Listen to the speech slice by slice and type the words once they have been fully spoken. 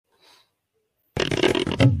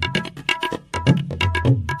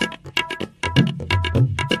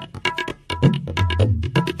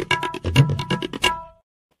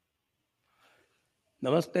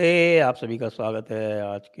नमस्ते, आप सभी का स्वागत है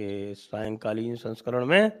आज के सायंकालीन संस्करण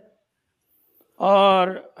में।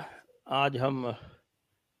 और आज हम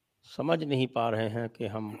समझ नहीं पा रहे हैं कि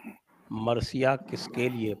हम मरसिया किसके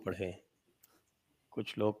लिए पढ़ें।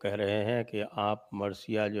 कुछ लोग कह रहे हैं कि आप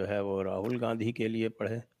मरसिया जो है वो राहुल गांधी के लिए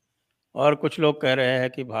पढ़ें, और कुछ लोग कह रहे हैं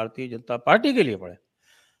कि भारतीय जनता पार्टी के लिए पढ़ें।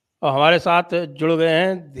 और हमारे साथ जुड़ गए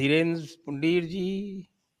हैं धीरेन्द्र पुंडीर जी,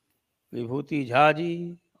 विभूति झा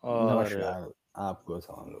जी और नमस्कार, आपको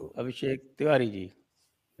सलाम लोग। अभिषेक तिवारी जी इस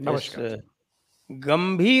नमस्कार।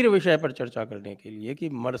 गंभीर विषय पर चर्चा करने के लिए कि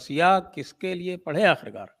मरसिया किसके लिए पढ़े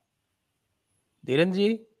आखिरकार। धीरेन्द्र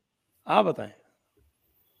जी, आप बताएं।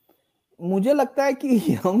 मुझे लगता है कि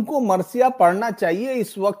हमको मरसिया पढ़ना चाहिए।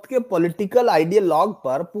 इस वक्त के पॉलिटिकल आइडियोलॉग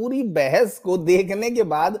पर पूरी बहस को देखने के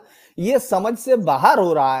बाद ये समझ से बाहर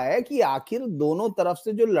हो रहा है कि आखिर दोनों तरफ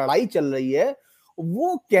से जो लड़ाई चल रही है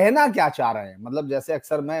वो कहना क्या चाह रहे हैं। मतलब जैसे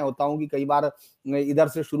अक्सर मैं होता हूं कि कई बार इधर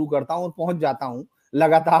से शुरू करता हूं और पहुंच जाता हूं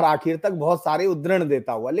लगातार आखिर तक बहुत सारे उद्धरण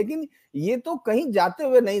देता हुआ, लेकिन ये तो कहीं जाते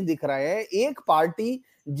हुए नहीं दिख रहे हैं। एक पार्टी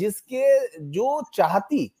जिसके जो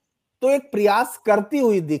चाहती तो एक प्रयास करती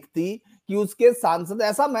हुई दिखती कि उसके सांसद,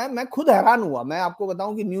 ऐसा मैं खुद हैरान हुआ। मैं आपको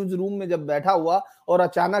बताऊं कि न्यूज रूम में जब बैठा हुआ और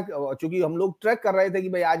अचानक, चूंकि हम लोग ट्रैक कर रहे थे कि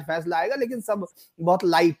भाई आज फैसला आएगा, लेकिन सब बहुत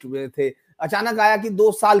लाइट हुए थे, अचानक आया कि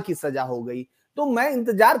 2 साल की सजा हो गई। तो मैं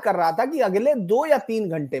इंतजार कर रहा था कि अगले 2 या 3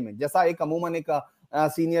 घंटे में, जैसा एक अमूमन एक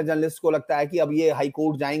सीनियर जर्नलिस्ट को लगता है कि अब ये हाई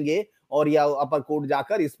कोर्ट जाएंगे और या अपर कोर्ट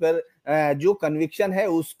जाकर इस पर जो कन्विक्शन है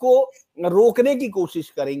उसको रोकने की कोशिश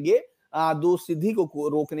करेंगे, दो सिद्धि को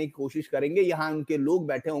रोकने की कोशिश करेंगे। यहाँ उनके लोग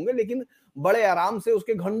बैठे होंगे, लेकिन बड़े आराम से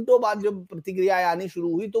उसके घंटों बाद जब प्रतिक्रियाएं आनी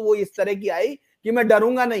शुरू हुई तो वो इस तरह की आई कि मैं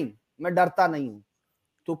डरूंगा नहीं, मैं डरता नहीं हूं।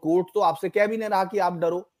 तो कोर्ट तो आपसे कह भी नहीं रहा कि आप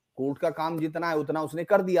डरो, कोर्ट का काम जितना है उतना उसने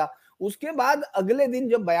कर दिया। उसके बाद अगले दिन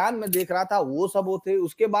जब बयान में देख रहा था वो सब वो थे।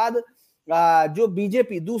 उसके बाद जो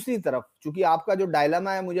बीजेपी दूसरी तरफ, चूंकि आपका जो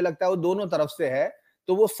डायलेमा है मुझे लगता है वो दोनों तरफ से है,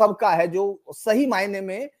 तो वो सबका है जो सही मायने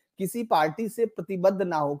में किसी पार्टी से प्रतिबद्ध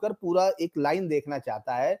ना होकर पूरा एक लाइन देखना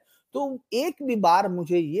चाहता है। तो एक भी बार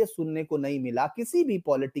मुझे ये सुनने को नहीं मिला किसी भी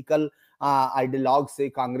पॉलिटिकल आइडियोलॉग से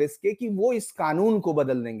कांग्रेस के कि वो इस कानून को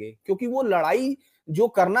बदल देंगे, क्योंकि वो लड़ाई जो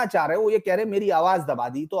करना चाह रहे हैं वो ये कह रहे मेरी आवाज दबा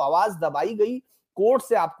दी, तो आवाज दबाई गई, कोर्ट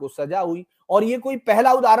से आपको सजा हुई। और ये कोई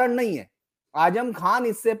पहला उदाहरण नहीं है। आजम खान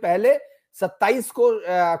इससे पहले 27 को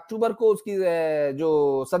अक्टूबर को उसकी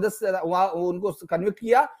जो सदस्य उनको कन्विक्ट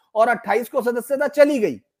किया और 28 को सदस्यता चली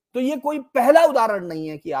गई। तो ये कोई पहला उदाहरण नहीं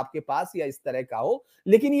है कि आपके पास या इस तरह का हो,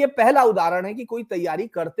 लेकिन ये पहला उदाहरण है कि कोई तैयारी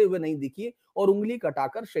करते हुए नहीं दिखी और उंगली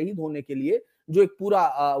कटाकर शहीद होने के लिए जो एक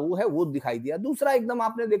पूरा वो है वो दिखाई दिया। दूसरा, एकदम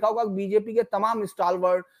आपने देखा होगा बीजेपी के तमाम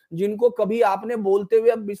स्टालवर्ड जिनको कभी आपने बोलते हुए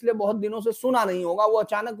अब पिछले बहुत दिनों से सुना नहीं होगा, वो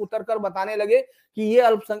अचानक उतरकर बताने लगे कि ये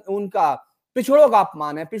उनका पिछड़ों का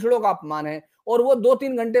अपमान है, पिछड़ों का अपमान है। और वो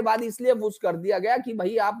 2-3 घंटे बाद इसलिए पुश कर दिया गया कि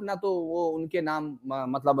भाई आप ना तो वो उनके नाम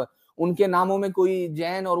मतलब उनके नामों में कोई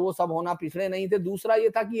जैन और वो सब होना पिछड़े नहीं थे। दूसरा ये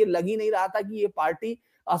था कि ये लग ही नहीं रहा था कि ये पार्टी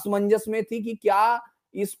असमंजस में थी कि क्या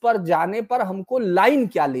इस पर जाने पर हमको लाइन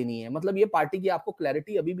क्या लेनी है। मतलब ये पार्टी की आपको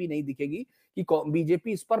क्लैरिटी अभी भी नहीं दिखेगी कि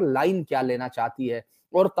बीजेपी इस पर लाइन क्या लेना चाहती है।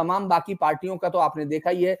 और तमाम बाकी पार्टियों का तो आपने देखा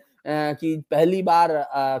ही है कि पहली बार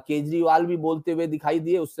केजरीवाल भी बोलते हुए दिखाई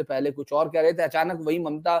दिए, उससे पहले कुछ और कह रहे थे। अचानक वही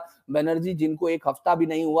ममता बनर्जी, जिनको एक हफ्ता भी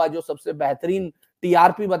नहीं हुआ, जो सबसे बेहतरीन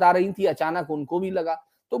टीआरपी बता रही थी, अचानक उनको भी लगा।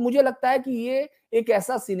 तो मुझे लगता है कि ये एक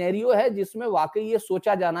ऐसा सिनेरियो है जिसमें वाकई ये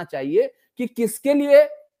सोचा जाना चाहिए कि किसके लिए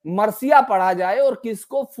मरसिया पढ़ा जाए और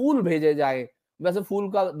किसको फूल भेजे जाए। वैसे फूल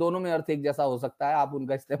का दोनों में अर्थ एक जैसा हो सकता है, आप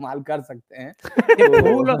उनका इस्तेमाल कर सकते हैं।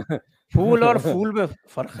 तो फूल और फूल में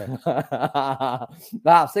फर्क है।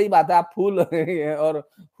 हाँ, सही बात है। आप फूल और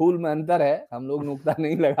फूल में अंतर है, हम लोग नुक्ता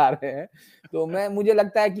नहीं लगा रहे हैं। तो मुझे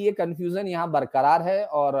लगता है कि ये कंफ्यूजन यहाँ बरकरार है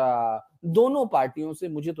और दोनों पार्टियों से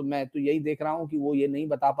मैं तो यही देख रहा हूँ कि वो ये नहीं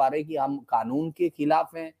बता पा रहे कि हम कानून के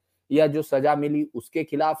खिलाफ हैं या जो सजा मिली उसके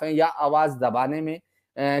खिलाफ हैं, या आवाज दबाने में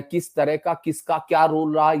किस तरह का किसका क्या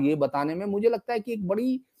रोल रहा ये बताने में। मुझे लगता है कि एक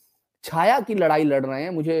बड़ी छाया की लड़ाई लड़ रहे हैं।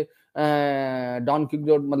 मुझे डॉन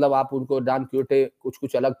क्विक्सोट, मतलब आप उनको डॉन क्विक्सोट,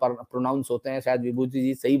 कुछ अलग प्रोनाउंस होते हैं, शायद विभूति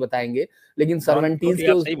जी सही बताएंगे, लेकिन सर्वेंटीज के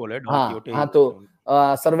आप उस सही बोले, डॉन हाँ क्विक्सोट हाँ,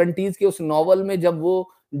 तो सर्वेंटीज के उस नॉवल में जब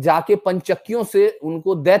वो जाके पंचक्कियों से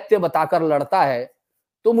उनको दैत्य बताकर लड़ता है,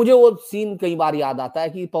 तो मुझे वो सीन कई बार याद आता है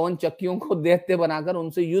कि पवन चक्कियों को दैत्य बनाकर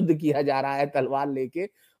उनसे युद्ध किया जा रहा है तलवार लेके।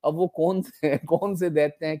 अब वो कौन से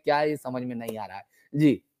दैत्य हैं क्या, ये समझ में नहीं आ रहा है।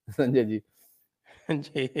 जी संजय जी।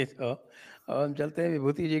 जी, तो हम चलते हैं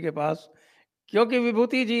विभूति जी के पास, क्योंकि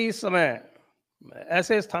विभूति जी इस समय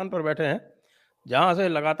ऐसे स्थान पर बैठे हैं जहां से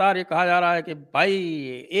लगातार ये कहा जा रहा है कि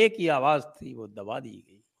भाई एक ही आवाज थी वो दबा दी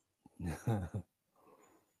गई।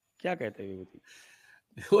 क्या कहते हैं विभूति?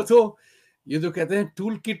 वो तो ये जो कहते हैं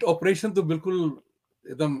टूल किट ऑपरेशन तो बिल्कुल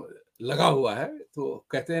एकदम लगा हुआ है। तो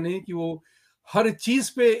कहते हैं नहीं कि वो हर चीज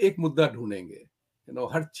पे एक मुद्दा ढूंढेंगे,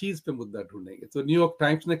 हर चीज पे मुद्दा ढूंढेंगे। तो न्यूयॉर्क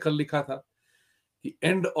टाइम्स ने कल लिखा था कि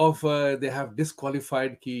end of they have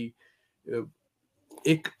disqualified कि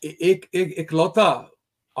एक एक एक इकलौता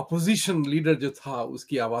अपोजिशन लीडर जो था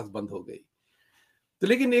उसकी आवाज बंद हो गई। तो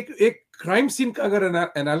लेकिन एक एक क्राइम सीन का अगर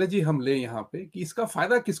एनालॉजी हम ले यहाँ पे कि इसका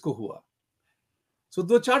फायदा किसको हुआ, सो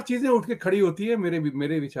दो चार चीजें उठ के खड़ी होती है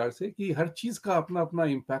मेरे विचार से कि हर चीज का अपना अपना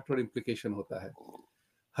इम्पैक्ट और इम्प्लीकेशन होता है।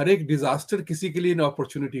 हर एक डिजास्टर किसी के लिए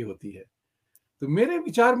अपॉर्चुनिटी होती है। तो मेरे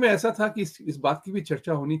विचार में ऐसा था कि इस बात की भी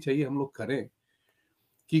चर्चा होनी चाहिए, हम लोग करें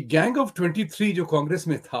कि गैंग ऑफ 23 जो कांग्रेस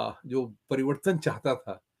में था, जो परिवर्तन चाहता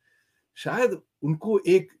था, शायद उनको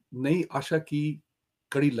एक नई आशा की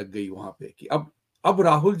कड़ी लग गई वहां पे कि अब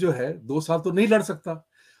राहुल जो है 2 साल तो नहीं लड़ सकता,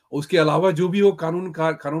 उसके अलावा जो भी वो कानून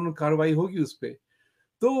कार्रवाई होगी उस पर।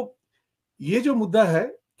 तो ये जो मुद्दा है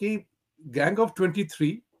कि गैंग ऑफ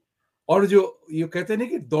 23 और जो ये कहते नहीं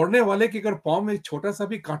कि दौड़ने वाले के अगर पांव में छोटा सा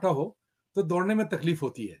भी कांटा हो तो दौड़ने में तकलीफ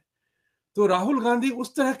होती है। तो राहुल गांधी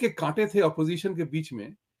उस तरह के कांटे थे अपोजिशन के बीच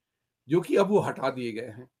में, जो कि अब वो हटा दिए गए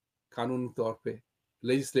हैं कानूनी तौर पे,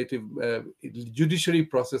 लेजिस्लेटिव जुडिशरी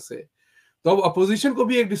प्रोसेस से। तो अब अपोजिशन को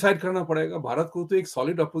भी एक डिसाइड करना पड़ेगा। भारत को तो एक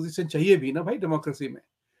सॉलिड अपोजिशन चाहिए भी ना भाई डेमोक्रेसी में।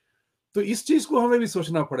 तो इस चीज को हमें भी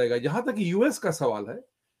सोचना पड़ेगा। जहां तक यूएस का सवाल है,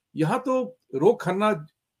 यहां तो रोक खन्ना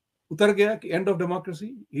उतर गया कि end of democracy,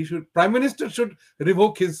 he should prime minister should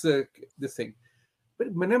revoke his this thing.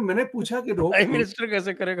 मैंने पूछा कि रोक, प्राइम मिनिस्टर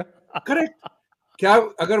कैसे करेगा? करेक्ट,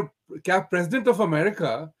 क्या प्रेसिडेंट ऑफ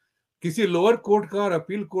अमेरिका किसी लोअर कोर्ट का और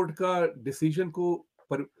अपील कोर्ट का डिसीजन को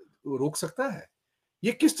रोक सकता है?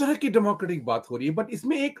 ये किस तरह की डेमोक्रेटिक बात हो रही है? बट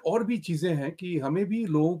इसमें एक और भी चीजें हैं कि हमें भी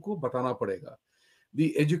लोगों को बताना पड़ेगा।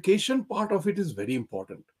 The education part of it is very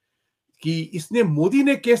important. कि इसने मोदी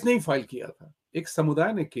ने केस नहीं फाइल किया था, एक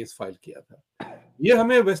समुदाय ने केस फाइल किया था। ये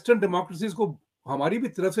हमें वेस्टर्न डेमोक्रेसीज को, हमारी भी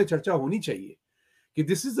तरफ से चर्चा होनी चाहिए कि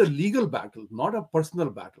this is a legal battle, not a personal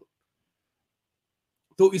battle.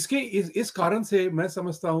 तो इस कारण से मैं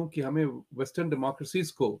समझता हूं कि हमें वेस्टर्न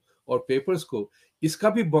डेमोक्रेसीज को और पेपर्स को इसका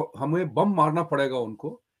भी हमें बम मारना पड़ेगा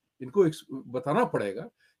उनको, इनको बताना पड़ेगा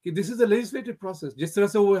कि this is a legislative process. जिस तरह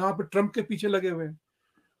से वो यहाँ पे ट्रंप के पीछे लगे हुए हैं।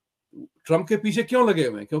 ट्रंप के पीछे क्यों लगे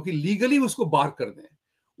हुए हैं? क्योंकि लीगली उसको बाहर कर दें,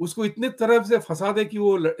 उसको इतने तरफ से फंसा दे कि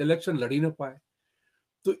वो इलेक्शन लड़ ही ना पाए।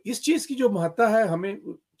 तो इस चीज की जो महत्ता है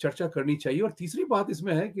हमें चर्चा करनी चाहिए। और तीसरी बात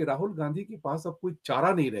इसमें है कि राहुल गांधी के पास अब कोई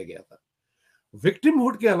चारा नहीं रह गया था,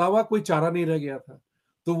 विक्टिमहुड के अलावा कोई चारा नहीं रह गया था।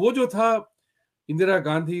 तो वो जो था इंदिरा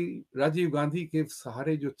गांधी, राजीव गांधी के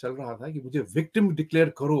सहारे जो चल रहा था कि मुझे विक्टिम डिक्लेयर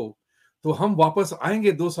करो तो हम वापस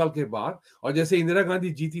आएंगे 2 साल के बाद, और जैसे इंदिरा गांधी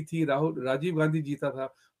जीती थी, राजीव गांधी जीता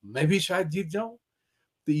था, मैं भी शायद जीत जाऊं।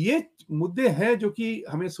 तो ये मुद्दे हैं जो कि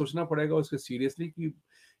हमें सोचना पड़ेगा उसके सीरियसली कि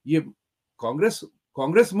ये कांग्रेस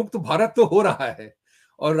कांग्रेस मुक्त भारत तो हो रहा है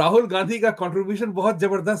और राहुल गांधी का कंट्रीब्यूशन बहुत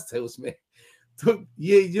जबरदस्त है उसमें। तो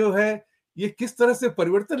ये जो है, ये किस तरह से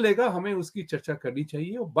परिवर्तन लेगा, हमें उसकी चर्चा करनी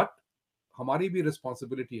चाहिए। बट हमारी भी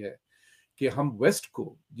रिस्पॉन्सिबिलिटी है कि हम वेस्ट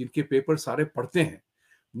को, जिनके पेपर सारे पढ़ते हैं,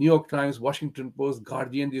 New York times, Washington post,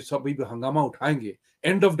 guardian, ये सब भी हंगामा उठाएंगे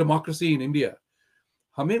and of democracy in India,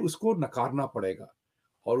 हमें उसको नकारना पड़ेगा।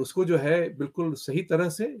 और उसको जो है बिल्कुल सही तरह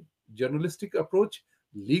से जर्नलिस्टिक अप्रोच,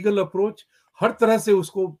 लीगल अप्रोच, हर तरह से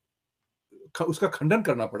उसका खंडन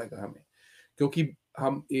करना पड़ेगा हमें। क्योंकि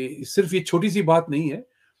हम सिर्फ ये छोटी सी बात नहीं है,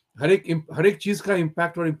 हर एक चीज का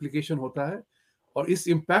इम्पैक्ट और इम्प्लीकेशन होता है, और इस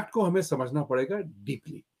इम्पैक्ट को हमें समझना पड़ेगा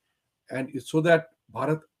deeply, and so that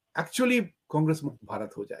Bharat actually Congress मुक्त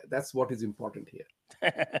भारत हो जाए। That's what is important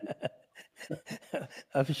here.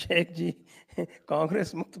 Abhishek ji,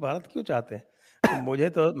 Congress मुक्त भारत क्यों चाहते हैं?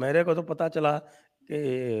 मेरे को तो पता चला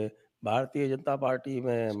कि भारतीय जनता पार्टी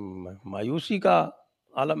में मायूसी का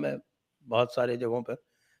आलम है बहुत सारे जगहों पर,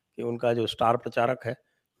 कि उनका जो स्टार प्रचारक है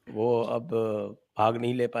वो अब भाग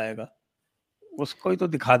नहीं ले पाएगा। उसको ही तो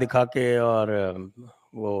दिखा दिखा के और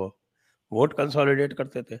वो वोट कंसोलिडेट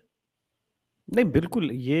करते थे। नहीं,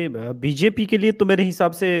 बिल्कुल ये बीजेपी के लिए तो मेरे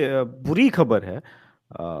हिसाब से बुरी खबर है।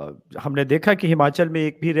 हमने देखा कि हिमाचल में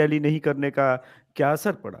एक भी रैली नहीं करने का क्या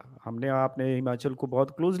असर पड़ा। आपने हिमाचल को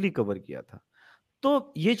बहुत क्लोजली कवर किया था,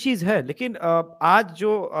 तो ये चीज है। लेकिन आज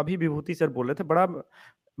जो अभी विभूति सर बोल रहे थे बड़ा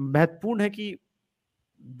महत्वपूर्ण है कि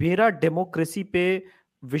मेरा डेमोक्रेसी पे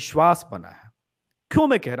विश्वास बना है। क्यों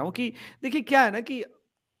मैं कह रहा हूं कि देखिए क्या है ना कि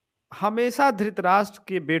हमेशा धृतराष्ट्र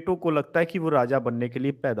के बेटों को लगता है कि वो राजा बनने के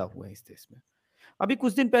लिए पैदा हुए हैं इस देश में। अभी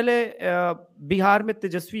कुछ दिन पहले बिहार में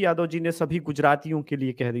तेजस्वी यादव जी ने सभी गुजरातियों के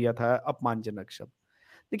लिए कह दिया था अपमानजनक शब्द।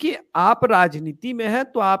 देखिए, आप राजनीति में हैं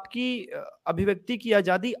तो आपकी अभिव्यक्ति की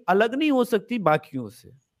आजादी अलग नहीं हो सकती बाकियों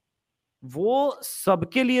से। वो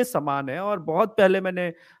सबके लिए समान है। और बहुत पहले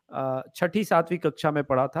मैंने छठी 7वीं कक्षा में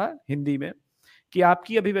पढ़ा था हिंदी में कि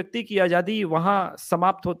आपकी अभिव्यक्ति की आजादी वहां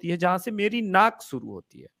समाप्त होती है जहां से मेरी नाक शुरू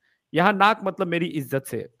होती है। यहां नाक मतलब मेरी इज्जत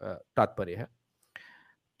से तात्पर्य है।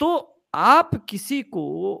 तो आप किसी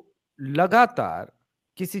को लगातार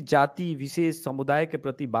किसी जाति विशेष समुदाय के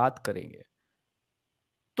प्रति बात करेंगे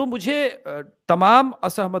तो मुझे तमाम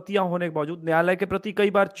असहमतियां होने के बावजूद न्यायालय के प्रति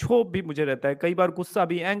कई बार क्षोभ भी मुझे रहता है, कई बार गुस्सा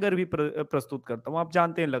भी, एंगर भी प्रस्तुत करता हूं, आप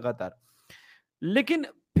जानते हैं लगातार। लेकिन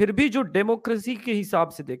फिर भी जो डेमोक्रेसी के हिसाब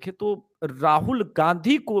से देखें तो राहुल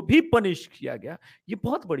गांधी को भी पनिश किया गया, ये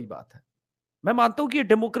बहुत बड़ी बात है। मैं मानता हूं कि ये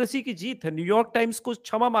डेमोक्रेसी की जीत है। न्यूयॉर्क टाइम्स को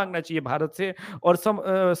क्षमा मांगना चाहिए भारत से और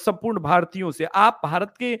संपूर्ण भारतीयों से। आप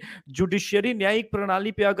भारत के जुडिशियरी न्यायिक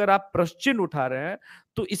प्रणाली पे अगर आप प्रश्न चिन्ह उठा रहे हैं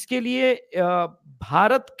तो इसके लिए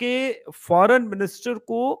भारत के फॉरेन मिनिस्टर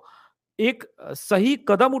को एक सही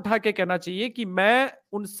कदम उठा के कहना चाहिए कि मैं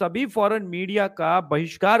उन सभी फॉरेन मीडिया का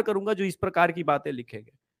बहिष्कार करूंगा जो इस प्रकार की बातें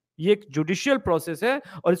लिखेंगे। ये एक जुडिशियल प्रोसेस है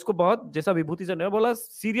और इसको बहुत, जैसा विभूति सर ने बोला,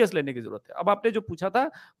 सीरियस लेने की जरूरत है। अब आपने जो पूछा था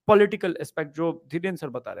पॉलिटिकल एस्पेक्ट, जो धीरेन्द्र सर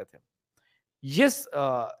बता रहे थे, यस,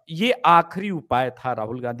 ये आखिरी उपाय था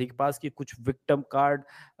राहुल गांधी के पास कि कुछ विक्टिम कार्ड,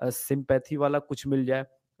 सिंपैथी वाला कुछ मिल जाए।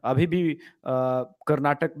 अभी भी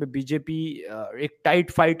कर्नाटक में बीजेपी एक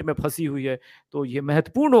टाइट फाइट में फंसी हुई है, तो ये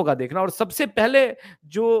महत्वपूर्ण होगा देखना। और सबसे पहले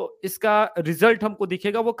जो इसका रिजल्ट हमको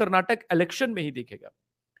दिखेगा वो कर्नाटक इलेक्शन में ही दिखेगा।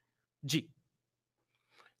 जी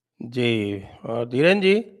जी। और धीरेन्द्र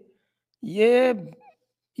जी,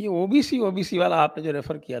 ये ओबीसी वाला आपने जो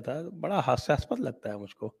रेफर किया था, बड़ा हास्यास्पद लगता है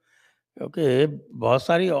मुझको, क्योंकि बहुत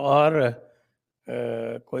सारी और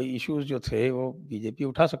कोई इश्यूज जो थे वो बीजेपी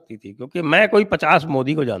उठा सकती थी, क्योंकि मैं कोई 50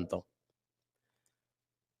 मोदी को जानता हूँ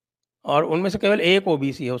और उनमें से केवल एक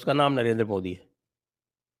ओबीसी है, उसका नाम नरेंद्र मोदी है।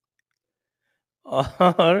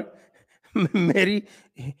 और मेरी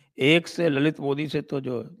एक से ललित मोदी से तो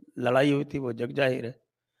जो लड़ाई हुई थी वो जग जाहिर है।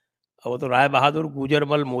 वो तो राय बहादुर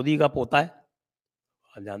गुजरमल मोदी का पोता है।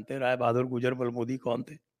 आप जानते हैं राय बहादुर गुजरमल मोदी कौन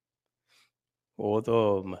थे? वो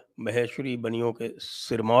तो महेश्वरी बनियों के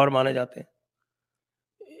सिरमौर माने जाते हैं।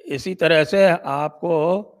 इसी तरह से आपको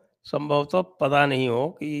संभवतः पता नहीं हो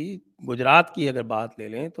कि गुजरात की अगर बात ले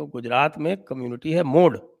लें तो गुजरात में कम्युनिटी है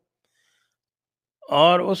मोड,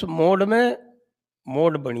 और उस मोड में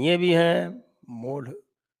मोड बनिए भी हैं, मोड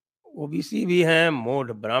ओबीसी भी हैं,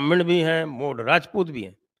 मोड ब्राह्मण भी हैं, मोड राजपूत भी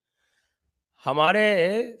हैं।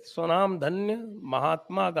 हमारे स्वनाम धन्य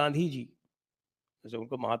महात्मा गांधी जी, जैसे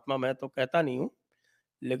उनको महात्मा मैं तो कहता नहीं हूँ,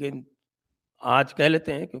 लेकिन आज कह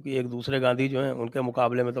लेते हैं, क्योंकि एक दूसरे गांधी जो हैं उनके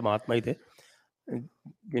मुकाबले में तो महात्मा ही थे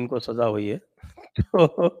जिनको सजा हुई है।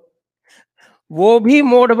 तो वो भी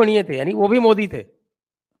मोड बनिए थे, यानी वो भी मोदी थे।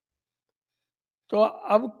 तो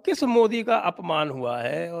अब किस मोदी का अपमान हुआ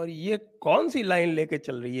है और ये कौन सी लाइन लेके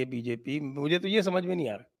चल रही है बीजेपी? मुझे तो ये समझ में नहीं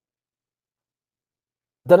आ रहा।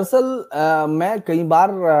 दरअसल मैं कई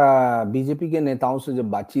बार बीजेपी के नेताओं से जब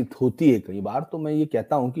बातचीत होती है कई बार, तो मैं ये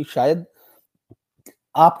कहता हूं कि शायद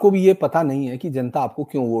आपको भी ये पता नहीं है कि जनता आपको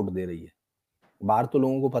क्यों वोट दे रही है। बाहर तो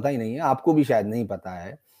लोगों को पता ही नहीं है, आपको भी शायद नहीं पता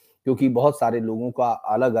है, क्योंकि बहुत सारे लोगों का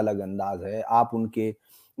अलग-अलग अंदाज है। आप उनके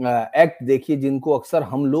एक्ट देखिए, जिनको अक्सर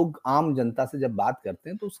हम लोग आम जनता से जब बात करते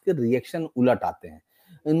हैं तो उसके रिएक्शन उलट आते हैं।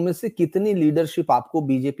 इनमें से कितनी लीडरशिप आपको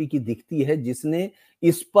बीजेपी की दिखती है जिसने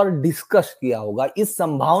इस पर डिस्कस किया होगा, इस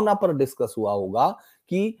संभावना पर डिस्कस हुआ होगा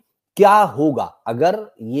कि क्या होगा अगर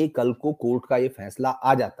ये कल को कोर्ट का ये फैसला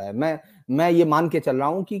आ जाता है। मैं ये मान के चल रहा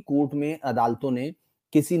हूं कि कोर्ट में अदालतों ने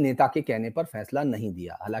किसी नेता के कहने पर फैसला नहीं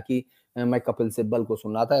दिया। हालांकि मैं कपिल सिब्बल को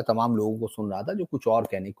सुन रहा था या तमाम लोगों को सुन रहा था जो कुछ और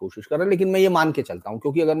कहने की कोशिश कर रहे हैं, लेकिन मैं ये मान के चलता हूं,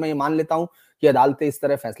 क्योंकि अगर मैं ये मान लेता हूं कि अदालतें इस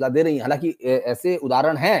तरह फैसला दे रही हैं, हालांकि ऐसे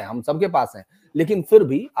उदाहरण हैं, हम सबके पास हैं, लेकिन फिर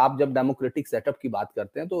भी आप जब डेमोक्रेटिक सेटअप की बात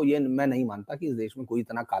करते हैं तो ये मैं नहीं मानता कि इस देश में कोई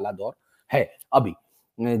इतना काला दौर है अभी,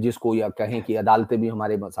 जिसको या कहें कि अदालतें भी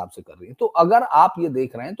हमारे हिसाब से कर रही हैं। तो अगर आप ये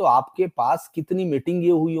देख रहे हैं तो आपके पास कितनी मीटिंग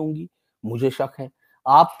ये हुई होंगी, मुझे शक है।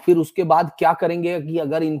 आप फिर उसके बाद क्या करेंगे कि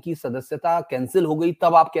अगर इनकी सदस्यता कैंसिल हो गई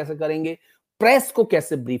तब आप कैसे करेंगे? प्रेस को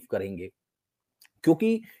कैसे ब्रीफ करेंगे?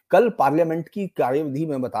 क्योंकि कल पार्लियामेंट की कार्यविधि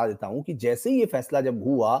में बता देता हूं कि जैसे ही ये फैसला जब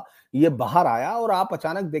हुआ, ये बाहर आया और आप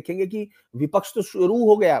अचानक देखेंगे कि विपक्ष तो शुरू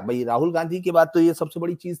हो गया। भाई राहुल गांधी के बाद तो ये सबसे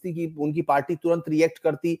बड़ी चीज थी कि उनकी पार्टी तुरंत रिएक्ट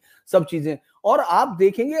करती, सब चीजें, और आप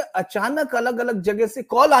देखेंगे अचानक अलग अलग जगह से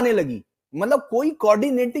कॉल आने लगी। मतलब कोई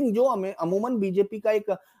कोऑर्डिनेटिंग, जो हमें अमूमन बीजेपी का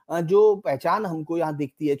एक जो पहचान हमको यहाँ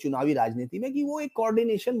दिखती है चुनावी राजनीति में, कि वो एक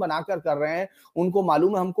कोऑर्डिनेशन बनाकर कर रहे हैं, उनको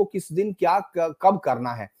मालूम है हमको किस दिन क्या कब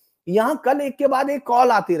करना है। यहां कल एक के बाद एक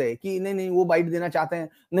कॉल आती रहे कि नहीं नहीं वो बाइट देना चाहते हैं,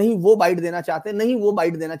 नहीं वो बाइट देना चाहते हैं, नहीं वो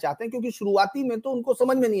बाइट देना चाहते हैं, क्योंकि शुरुआती में तो उनको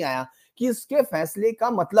समझ में नहीं आया कि इसके फैसले का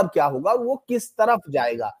मतलब क्या होगा और वो किस तरफ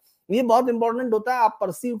जाएगा। ये बहुत इंपॉर्टेंट होता है, आप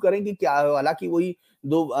परसीव करें कि क्या है। हालांकि वही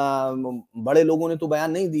दो बड़े लोगों ने तो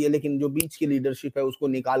बयान नहीं दिए, लेकिन जो बीच की लीडरशिप है उसको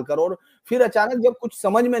निकाल कर, और फिर अचानक जब कुछ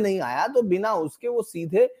समझ में नहीं आया तो बिना उसके वो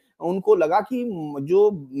सीधे, उनको लगा कि जो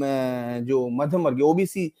मध्यम वर्गीय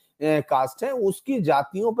ओबीसी कास्ट है उसकी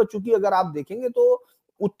जातियों पर, चूंकि अगर आप देखेंगे तो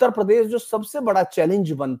उत्तर प्रदेश जो सबसे बड़ा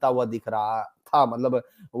चैलेंज बनता हुआ दिख रहा था, मतलब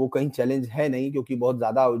वो कहीं चैलेंज है नहीं, क्योंकि बहुत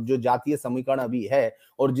ज्यादा जो जातीय समीकरण अभी है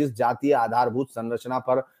और जिस जातीय आधारभूत संरचना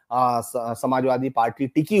पर समाजवादी पार्टी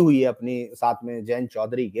टिकी हुई है अपनी साथ में जयंत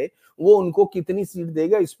चौधरी के, वो उनको कितनी सीट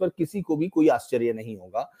देगा इस पर किसी को भी कोई आश्चर्य नहीं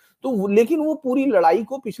होगा। तो लेकिन वो पूरी लड़ाई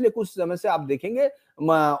को पिछले कुछ समय से आप देखेंगे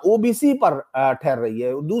ओबीसी पर ठहर रही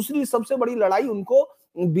है। दूसरी सबसे बड़ी लड़ाई उनको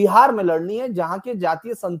बिहार में लड़नी है, जहां के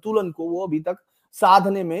जातीय संतुलन को वो अभी तक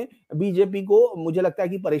साधने में बीजेपी को मुझे लगता है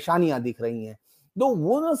कि परेशानियां दिख रही हैं। तो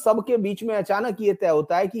वो ना सबके बीच में अचानक ये तय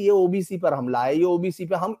होता है कि ये ओबीसी पर हमला है, ये ओबीसी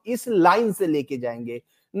पे हम इस लाइन से लेके जाएंगे।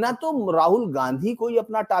 ना तो राहुल गांधी कोई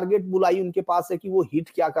अपना टारगेट बुलाई उनके पास है कि वो हिट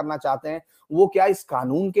क्या करना चाहते हैं, वो क्या इस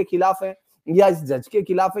कानून के खिलाफ है या इस जज के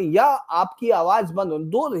खिलाफ है, या आपकी आवाज बंद हो।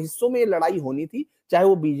 दो हिस्सों में ये लड़ाई होनी थी, चाहे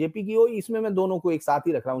वो बीजेपी की हो। इसमें मैं दोनों को एक साथ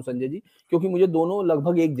ही रख रहा हूं संजय जी, क्योंकि मुझे दोनों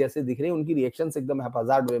लगभग एक जैसे दिख रहे हैं, उनकी रिएक्शंस एकदम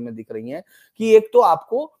हैप्पीजार्ड वे में दिख रही हैं। कि एक तो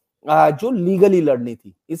आपको जो लीगली लड़नी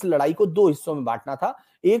थी, इस लड़ाई को दो हिस्सों में बांटना था।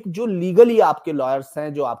 एक जो लीगली आपके लॉयर्स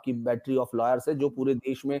हैं, जो आपकी बैटरी ऑफ लॉयर्स है, जो पूरे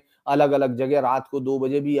देश में अलग अलग जगह रात को 2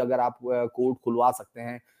 बजे भी अगर आप कोर्ट खुलवा सकते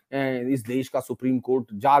हैं, इस देश का सुप्रीम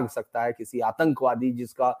कोर्ट जाग सकता है किसी आतंकवादी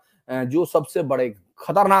जिसका जो सबसे बड़े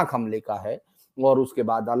खतरनाक हमले का है, और उसके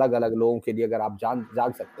बाद अलग अलग लोगों के लिए अगर आप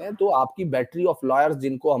जाग सकते हैं, तो आपकी बैटरी ऑफ लॉयर्स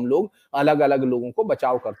जिनको हम लोग अलग अलग लोगों को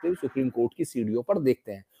बचाव करते हुए सुप्रीम कोर्ट की सीढ़ियों पर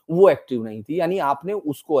देखते हैं, वो एक्टिव नहीं थी, यानी आपने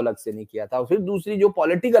उसको अलग से नहीं किया था। फिर दूसरी जो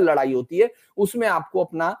पॉलिटिकल लड़ाई होती है, उसमें आपको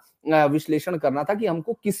अपना विश्लेषण करना था कि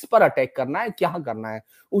हमको किस पर अटैक करना है, क्या करना है।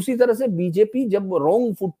 उसी तरह से बीजेपी जब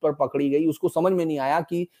रॉन्ग फुट पर पकड़ी गई, उसको समझ में नहीं आया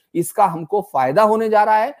कि इसका हमको फायदा होने जा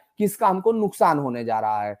रहा है कि इसका हमको नुकसान होने जा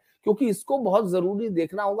रहा है, क्योंकि इसको बहुत जरूरी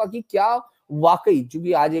देखना होगा कि क्या वाकई,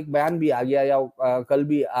 चूंकि आज एक बयान भी आ गया, या कल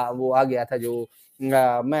भी वो आ गया था, जो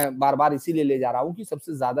मैं बार बार इसीलिए ले जा रहा हूँ कि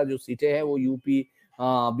सबसे ज्यादा जो सीटें हैं वो यूपी,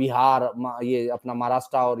 बिहार, ये अपना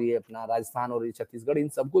महाराष्ट्र और ये अपना राजस्थान और ये छत्तीसगढ़, इन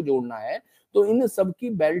सबको जोड़ना है। तो इन सब की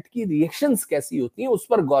बेल्ट की रिएक्शंस कैसी होती हैं उस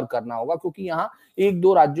पर गौर करना होगा, क्योंकि यहाँ एक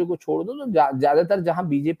दो राज्यों को छोड़ दो तो ज्यादातर जहां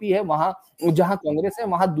बीजेपी है, वहां जहां कांग्रेस है,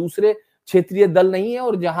 वहां दूसरे क्षेत्रीय दल नहीं है,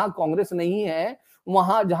 और जहां कांग्रेस नहीं है,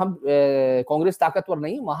 वहां जहां कांग्रेस ताकतवर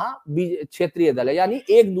नहीं, वहां क्षेत्रीय दल है, यानी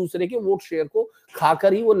एक दूसरे के वोट शेयर को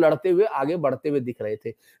खाकर ही वो लड़ते हुए आगे बढ़ते हुए दिख रहे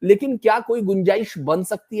थे। लेकिन क्या कोई गुंजाइश बन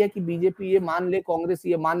सकती है कि बीजेपी ये मान ले, कांग्रेस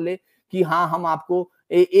ये मान ले कि हाँ हम आपको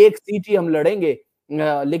एक सीट ही हम लड़ेंगे,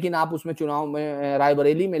 लेकिन आप उसमें चुनाव में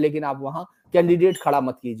रायबरेली में, लेकिन आप वहां कैंडिडेट खड़ा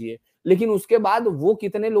मत कीजिए। लेकिन उसके बाद वो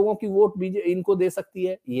कितने लोगों की वोट इनको दे सकती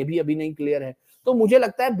है, ये भी अभी नहीं क्लियर है। तो मुझे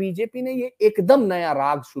लगता है बीजेपी ने ये एकदम नया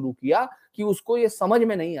राग शुरू किया कि उसको ये समझ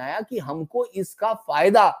में नहीं आया कि हमको इसका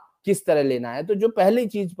फायदा किस तरह लेना है। तो जो पहली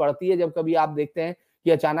चीज पड़ती है, जब कभी आप देखते हैं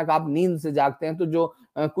कि अचानक आप नींद से जागते हैं, तो जो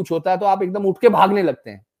कुछ होता है तो आप एकदम उठ के भागने लगते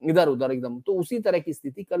हैं इधर उधर एकदम। तो उसी तरह की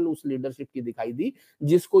स्थिति कल उस लीडरशिप की दिखाई दी,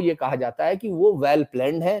 जिसको ये कहा जाता है कि वो वेल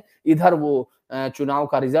प्लान्ड है। इधर वो चुनाव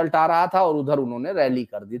का रिजल्ट आ रहा था और उधर उन्होंने रैली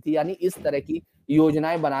कर दी थी, यानी इस तरह की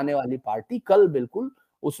योजनाएं बनाने वाली पार्टी कल बिल्कुल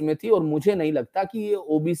उसमें थी। और मुझे नहीं लगता कि ये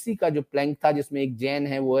ओबीसी का जो प्लैंक था, जिसमें एक जैन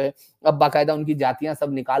है, वो है, अब बाकायदा उनकी जातियां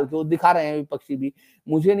सब निकाल के वो दिखा रहे हैं विपक्षी भी,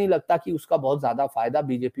 मुझे नहीं लगता कि उसका बहुत ज्यादा फायदा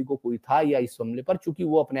बीजेपी को कोई था या इस हमले पर, चूंकि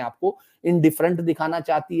वो अपने आप को इनडिफरेंट दिखाना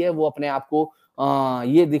चाहती है, वो अपने आप को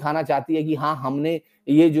ये दिखाना चाहती है कि हाँ हमने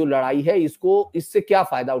ये जो लड़ाई है इसको, इससे क्या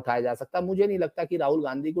फायदा उठाया जा सकता है। मुझे नहीं लगता कि राहुल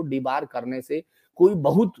गांधी को डिबार करने से कोई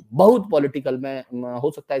बहुत बहुत पॉलिटिकल में,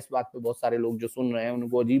 हो सकता है इस बात पे बहुत सारे लोग जो सुन रहे हैं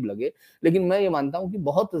उनको अजीब लगे, लेकिन मैं ये मानता हूं कि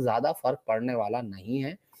बहुत ज्यादा फर्क पड़ने वाला नहीं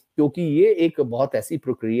है, क्योंकि ये एक बहुत ऐसी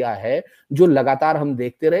प्रक्रिया है जो लगातार हम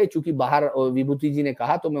देखते रहे। चूंकि बाहर विभूति जी ने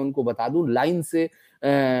कहा, तो मैं उनको बता दूं, लाइन से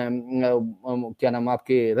क्या नाम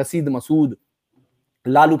आपके, रशीद मसूद,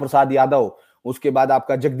 लालू प्रसाद यादव, उसके बाद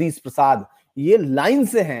आपका जगदीश प्रसाद, ये लाइन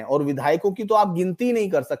से हैं, और विधायकों की तो आप गिनती नहीं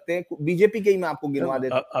कर सकते। बीजेपी के ही मैं आपको गिनवा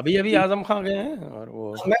देता हूं। अभी अभी आजम खान गए हैं, और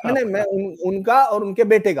वो मैं उनका और उनके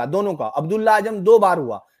बेटे का, दोनों का, अब्दुल्ला आजम 2 बार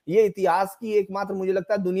हुआ। ये इतिहास की एकमात्र, मुझे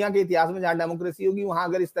लगता है दुनिया के इतिहास में जहां डेमोक्रेसी होगी, वहां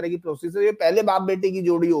अगर इस तरह की प्रोसेस है, ये पहले बाप बेटे की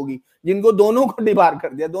जोड़ी होगी जिनको दोनों को डिबार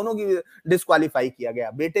कर दिया, दोनों की डिस्क्वालीफाई किया गया,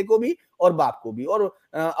 बेटे को भी और बाप को भी। और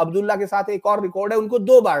अब्दुल्ला के साथ एक और रिकॉर्ड है, उनको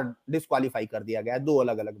 2 बार डिस्क्वालीफाई कर दिया गया, 2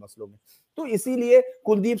 अलग अलग मसलों में। तो इसीलिए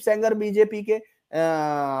कुलदीप सेंगर बीजेपी के,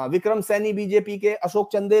 विक्रम सैनी बीजेपी के,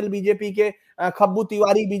 अशोक चंदेल बीजेपी के, खब्बू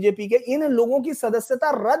तिवारी बीजेपी के, इन लोगों की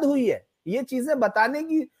सदस्यता रद्द हुई है। ये चीजें बताने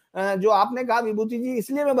की जो आपने कहा विभूति जी,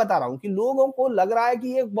 इसलिए मैं बता रहा हूं कि लोगों को लग रहा है कि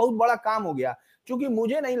ये बहुत बड़ा काम हो गया, क्योंकि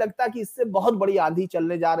मुझे नहीं लगता कि इससे बहुत बड़ी आंधी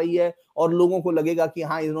चलने जा रही है और लोगों को लगेगा कि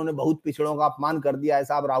हाँ, इन्होंने बहुत पिछड़ों का अपमान कर दिया है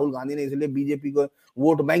साहब राहुल गांधी ने, इसलिए बीजेपी को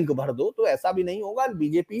वोट बैंक भर दो। तो ऐसा भी नहीं होगा।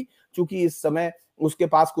 बीजेपी चूंकि इस समय उसके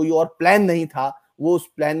पास कोई और प्लान नहीं था, वो उस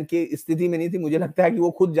प्लान की स्थिति में नहीं थी, मुझे लगता है कि वो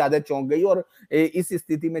खुद ज्यादा चौंक गई और इस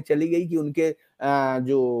स्थिति में चली गई कि उनके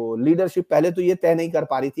जो लीडरशिप पहले तो ये तय नहीं कर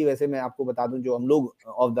पा रही थी। वैसे मैं आपको बता दूं, जो हम लोग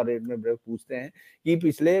ऑफ द रेट में ब्रेक पूछते हैं कि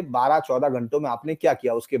पिछले 12-14 घंटों में आपने क्या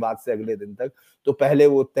किया उसके बाद से अगले दिन तक, तो पहले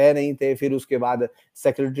वो तय नहीं थे, फिर उसके बाद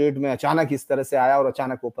सेक्रेटरीट में अचानक इस तरह से आया और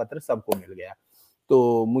अचानक वो पत्र सबको मिल गया।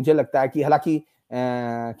 तो मुझे लगता है कि हालांकि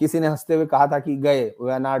किसी ने हंसते हुए कहा था कि गए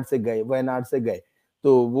वायनाड से गए, वायनाड से गए,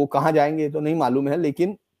 तो वो कहाँ जाएंगे तो नहीं मालूम है,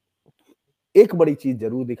 लेकिन एक बड़ी चीज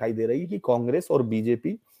जरूर दिखाई दे रही है कि कांग्रेस और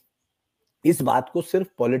बीजेपी इस बात को सिर्फ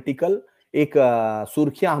पॉलिटिकल एक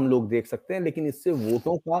सुर्खियां हम लोग देख सकते हैं, लेकिन इससे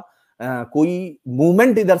वोटों का कोई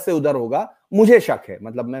मूवमेंट इधर से उधर होगा, मुझे शक है।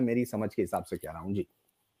 मतलब मैं मेरी समझ के हिसाब से कह रहा हूं जी।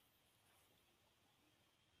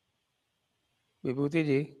 विभूति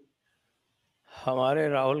जी, हमारे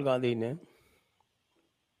राहुल गांधी ने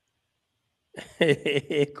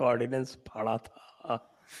एक ऑर्डिनेंस फाड़ा था,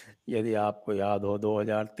 यदि आपको याद हो,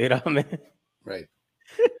 2013 में। राइट।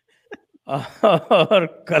 और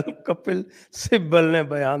कल कपिल सिब्बल ने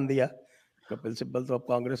बयान दिया। कपिल सिब्बल तो अब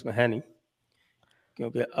कांग्रेस में है नहीं,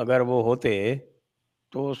 क्योंकि अगर वो होते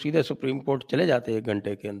तो सीधे सुप्रीम कोर्ट चले जाते 1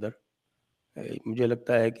 घंटे के अंदर। मुझे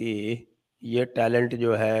लगता है कि ये टैलेंट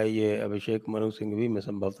जो है ये अभिषेक मनु सिंघवी में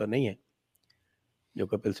संभवतः नहीं है जो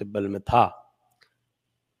कपिल सिब्बल में था।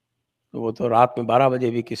 तो वो तो रात में 12 बजे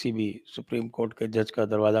भी किसी भी सुप्रीम कोर्ट के जज का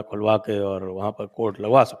दरवाजा खुलवा के और वहां पर कोर्ट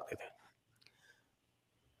लगवा सकते थे।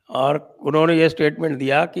 और उन्होंने ये स्टेटमेंट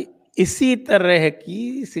दिया कि इसी तरह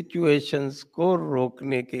की सिचुएशंस को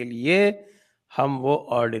रोकने के लिए हम वो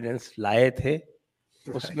ऑर्डिनेंस लाए थे,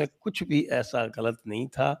 उसमें कुछ भी ऐसा गलत नहीं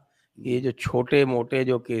था। ये जो छोटे मोटे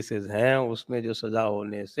जो केसेस हैं उसमें जो सजा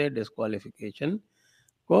होने से डिस्क्वालिफिकेशन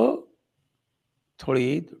को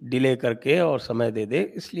थोड़ी डिले करके और समय दे दे,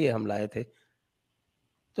 इसलिए हम लाए थे।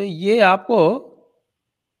 तो ये आपको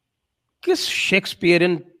किस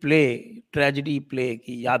शेक्सपियरियन प्ले, ट्रेजेडी प्ले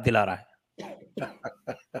की याद दिला रहा है?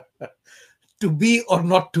 टू बी और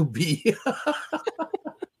नॉट टू बी।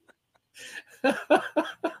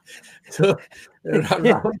 तो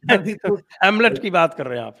राहुल गांधी तो हैमलेट की बात कर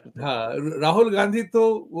रहे हैं आप फिर तो। हाँ, राहुल गांधी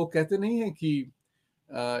तो वो कहते नहीं है कि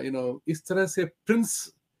इस तरह से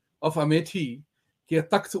प्रिंस ऑफ अमेठी के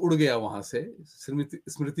तख्त उड़ गया वहां से।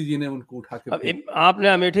 स्मृति जी ने उनको उठा के अब आपने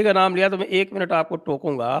अमेठी का नाम लिया तो मैं 1 मिनट आपको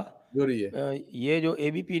टोकूंगा। ये जो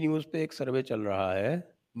एबीपी न्यूज पे एक सर्वे चल रहा है,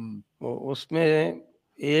 उसमें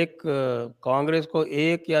एक कांग्रेस को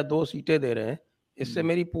 1 या 2 सीटें दे रहे हैं। इससे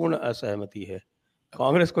मेरी पूर्ण असहमति है।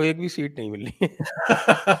 कांग्रेस को 1 भी सीट नहीं मिलनी है।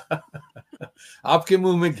 आपके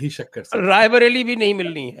मुंह में घी शक्कर से रायबरेली भी नहीं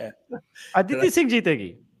मिलनी है। अदिति सिंह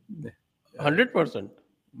जीतेगी 100%।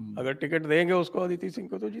 अगर टिकट देंगे उसको अदिति सिंह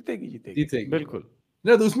को तो जीतेगी। बिल्कुल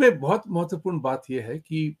ना। तो उसमें बहुत महत्वपूर्ण बात यह है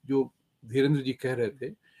कि जो धीरेन्द्र जी कह रहे थे,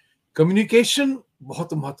 कम्युनिकेशन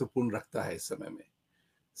बहुत महत्वपूर्ण रखता है इस समय में।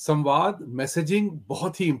 संवाद, मैसेजिंग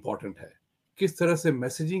बहुत ही इंपॉर्टेंट है। किस तरह से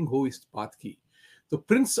मैसेजिंग हो इस बात की। तो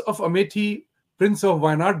Prince of Amethi Prince of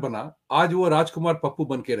Wayanad बना, आज वो राजकुमार पप्पू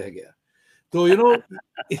बन के रह गया। तो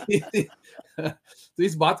तो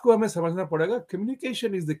इस बात को हमें समझना पड़ेगा।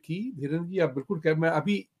 Communication is the key. Dhirendra जी आप बिल्कुल कह, मैं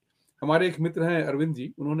अभी हमारे एक मित्र हैं अरविंद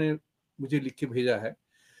जी, उन्होंने मुझे लिख के भेजा है,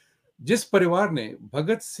 जिस परिवार ने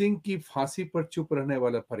भगत सिंह की फांसी पर चुप रहने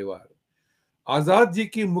वाला परिवार, आजाद जी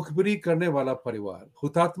की मुखबिरी करने वाला परिवार,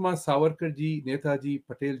 हुतात्मा सावरकर जी, नेताजी,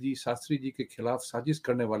 पटेल जी, शास्त्री जी के खिलाफ साजिश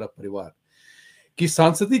करने वाला परिवार की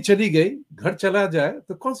सांसदी चली गई, घर चला जाए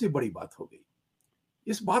तो कौन सी बड़ी बात हो गई।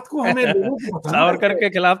 इस बात को हमें लोगों को बताना है। सावरकर के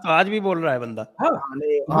खिलाफ तो आज भी बोल रहा है बंदा।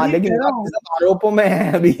 हाँ, लेकिन सब आरोपों में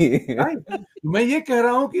है अभी। मैं ये कह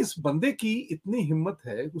रहा हूं कि इस बंदे की इतनी हिम्मत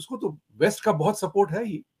है, उसको तो वेस्ट का बहुत सपोर्ट है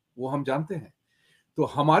ही, वो हम जानते हैं। तो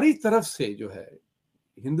हमारी तरफ से जो है,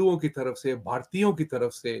 हिंदुओं की तरफ से, भारतीयों की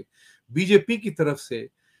तरफ से, बीजेपी की तरफ से,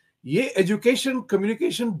 ये एजुकेशन,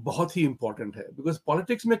 कम्युनिकेशन बहुत ही इंपॉर्टेंट है। बिकॉज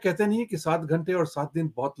पॉलिटिक्स में कहते नहीं है कि 7 घंटे और 7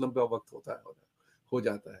 दिन बहुत लंबा वक्त होता है, हो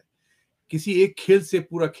जाता है। किसी एक खेल से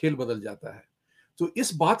पूरा खेल बदल जाता है। तो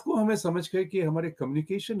इस बात को हमें समझ कर कि हमारे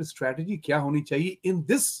कम्युनिकेशन स्ट्रैटेजी क्या होनी चाहिए इन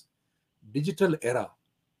दिस डिजिटल एरा,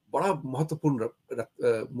 बड़ा महत्वपूर्ण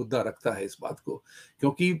मुद्दा रखता है इस बात को।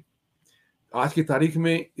 क्योंकि आज की तारीख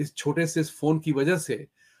में इस छोटे से फोन की वजह से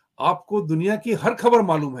आपको दुनिया की हर खबर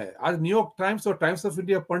मालूम है। आज न्यूयॉर्क टाइम्स और टाइम्स ऑफ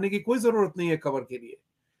इंडिया पढ़ने की कोई जरूरत नहीं है खबर के लिए।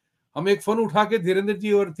 हम एक फोन उठा के धीरेन्द्र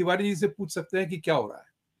जी और तिवारी जी से पूछ सकते हैं कि क्या हो रहा है।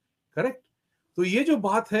 करेक्ट। तो ये जो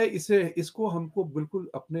बात है, इसको हमको बिल्कुल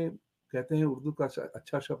अपने, कहते हैं उर्दू का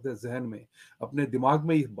अच्छा शब्द है जहन में, अपने दिमाग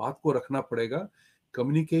में इस बात को रखना पड़ेगा।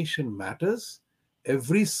 Communication matters,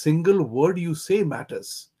 every single word you से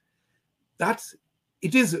matters. That's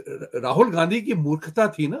it is. Rahul Gandhi की मूर्खता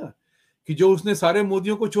थी ना कि जो उसने सारे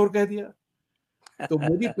मोदियों को चोर कह दिया। तो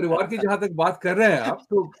मोदी परिवार की जहां तक बात कर रहे हैं आप,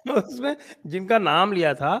 तो उसमें जिनका नाम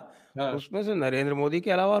लिया था, हाँ। उसमें से नरेंद्र मोदी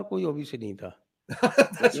के अलावा और कोई ओबीसी नहीं था।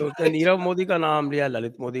 That's उसने right. नीरव मोदी का नाम लिया,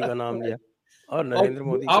 ललित मोदी का नाम लिया और और नरेंद्र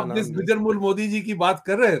मोदी का आप जिस नाम लिया। गुजरमूल मोदी जी की बात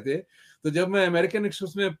कर रहे थे, तो जब मैं अमेरिकन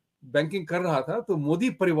एक्सप्रेस में बैंकिंग कर रहा था, तो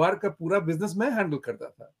मोदी परिवार का पूरा बिजनेस मैं हैंडल करता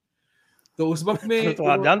था। तो उस वक्त में तो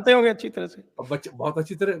आप जानते होंगे अच्छी तरह से। बहुत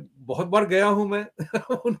अच्छी तरह, बहुत बार गया हूं मैं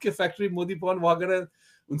उनके फैक्ट्री, मोदी भवन वगैरह,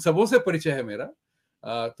 उन सबों से परिचय है मेरा।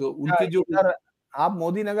 तो उनके जो, इधर आप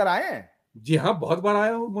मोदी नगर आए हैं? जी हाँ, बहुत बार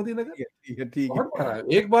आया हूँ मोदी नगर। ठीक है, ठीक बहुत बार है। आया,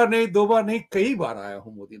 एक बार नहीं, दो बार नहीं, कई बार आया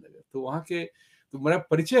हूँ मोदी नगर। तो वहां के, तो मेरा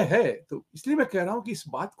परिचय है। तो इसलिए मैं कह रहा हूँ कि इस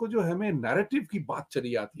बात को, जो हमें नैरेटिव की बात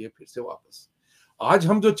चली आती है फिर से वापस। आज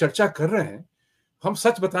हम जो चर्चा कर रहे हैं, हम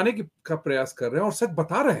सच बताने का प्रयास कर रहे हैं, और सच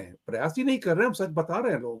बता रहे हैं, प्रयास ही नहीं कर रहे हैं, हम सच बता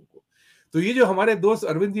रहे हैं लोगों को। तो ये जो हमारे दोस्त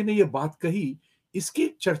अरविंद जी ने ये बात कही, इसकी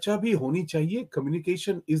चर्चा भी होनी चाहिए।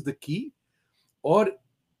 Communication is the key. और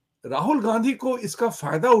राहुल गांधी को इसका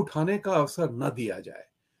फायदा उठाने का अवसर न दिया जाए।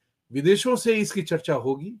 विदेशों से इसकी चर्चा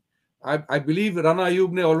होगी। आई बिलीव राणा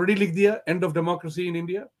अयूब ने ऑलरेडी लिख दिया, end of democracy in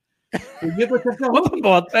India. तो ये तो चर्चा वो तो होगी।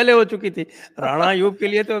 बहुत पहले हो चुकी थी। राणा अयूब के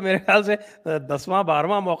लिए तो मेरे ख्याल से 10वां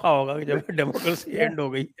 12वां मौका होगा कि जब डेमोक्रेसी एंड हो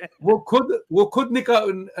गई है। वो खुद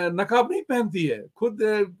नकाब नहीं पहनती है, खुद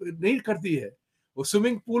नहीं करती है। वो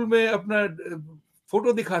स्विमिंग पूल में अपना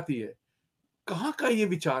फोटो दिखाती है। कहाँ का ये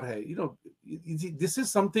विचार है? दिस इज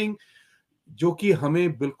समथिंग जो कि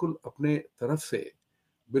हमें बिल्कुल अपने तरफ से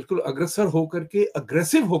बिल्कुल अग्रसर होकर के,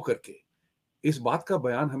 अग्रेसिव होकर के इस बात का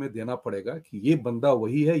बयान हमें देना पड़ेगा कि ये बंदा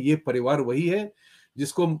वही है, ये परिवार वही है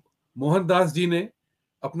जिसको मोहनदास जी ने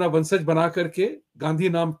अपना वंशज बना करके गांधी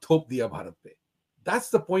नाम थोप दिया भारत पे।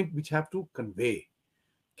 That's the point which have to convey,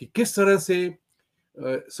 कि किस तरह से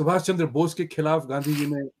सुभाष चंद्र बोस के खिलाफ गांधी जी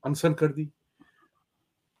ने अनशन कर दी।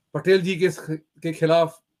 पटेल जी के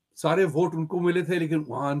खिलाफ सारे वोट उनको मिले थे, लेकिन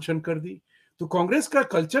वहां अनशन कर दी। तो कांग्रेस का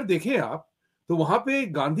कल्चर देखें आप, तो वहां पे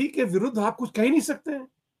गांधी के विरुद्ध आप कुछ कह ही नहीं सकते हैं।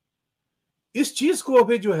 इस चीज को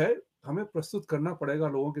अभी जो है हमें प्रस्तुत करना पड़ेगा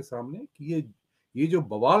लोगों के सामने कि ये जो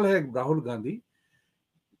बवाल है राहुल गांधी,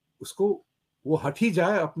 उसको वो हट ही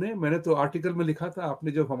जाए अपने। मैंने तो आर्टिकल में लिखा था,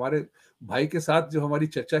 आपने जब हमारे भाई के साथ जो हमारी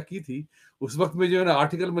चर्चा की थी, उस वक्त में जो है ना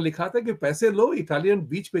आर्टिकल में लिखा था कि पैसे लो, इटालियन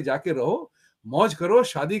बीच पे जाके रहो, मौज करो,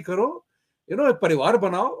 शादी करो, परिवार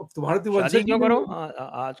बनाओ, तुम्हारे तो शादी वंशज ही क्यों नहीं करो? है।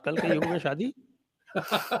 आजकल के युग में शादी।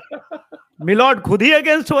 मिलॉर्ड खुद ही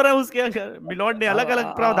अगेंस्ट हो रहे हैं उसके। मिलॉर्ड ने अलग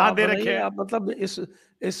अलग प्रावधान आप दे रखे बताइए, हैं। आप मतलब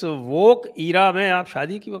इस वोक ईरा में आप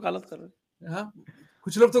शादी की वकालत कर रहे हैं? हाँ,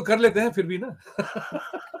 कुछ लोग तो कर लेते हैं फिर भी ना।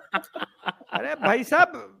 अरे भाई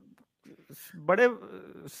साहब, बड़े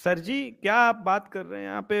सर जी, क्या आप बात कर रहे हैं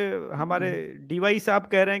यहाँ पे? हमारे डीवाई साहब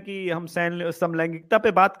कह रहे हैं कि हम समलैंगिकता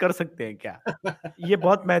पे बात कर सकते हैं क्या? ये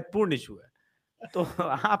बहुत महत्वपूर्ण इशू है। तो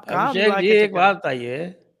आप कहाँ अभिषेक विवाह जी, के एक चक्कर में? बात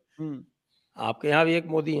बताइए, आपके यहाँ भी एक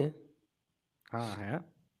मोदी हैं, हाँ है।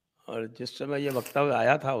 और जिस समय ये वक्तव्य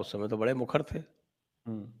आया था उस समय तो बड़े मुखर थे।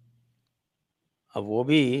 अब वो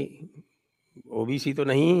भी ओबीसी तो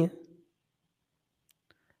नहीं है,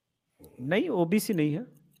 नहीं ओबीसी नहीं है,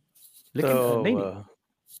 लेकिन नहीं नहीं। तो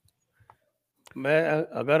मैं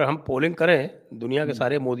अगर हम पोलिंग करें दुनिया के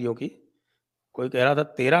सारे मोदियों की, कोई कह रहा था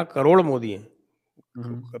 13 करोड़ मोदी हैं,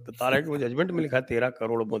 बता रहा है कि वो जजमेंट में लिखा है 13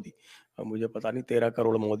 करोड़ मोदी। अब मुझे पता नहीं 13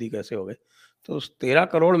 करोड़ मोदी कैसे हो गए। तो उस 13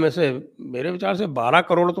 करोड़ में से मेरे विचार से 12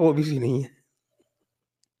 करोड़ तो ओबीसी नहीं है।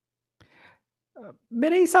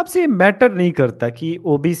 मेरे हिसाब से मैटर नहीं करता कि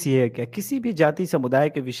ओबीसी है क्या, किसी भी जाति समुदाय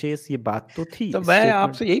के विशेष ये बात तो थी तो मैं स्टेटमेंट।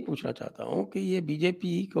 आपसे यही पूछना चाहता हूँ कि ये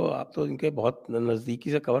बीजेपी को, आप तो इनके बहुत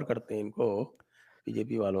नज़दीकी से कवर करते हैं इनको,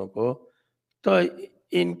 बीजेपी वालों को, तो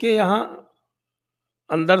इनके यहाँ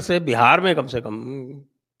अंदर से बिहार में कम से कम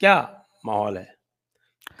क्या माहौल है?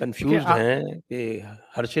 कंफ्यूज्ड हैं कि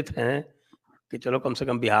हर्षित हैं कि चलो कम से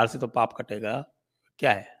कम बिहार से तो पाप कटेगा,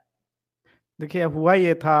 क्या है? देखिए हुआ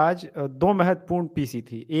ये था, आज दो महत्वपूर्ण पीसी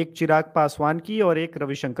थी, एक चिराग पासवान की और एक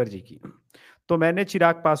रविशंकर जी की। तो मैंने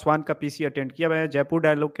चिराग पासवान का पीसी अटेंड किया। मैं जयपुर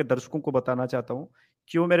डायलॉग के दर्शकों को बताना चाहता हूँ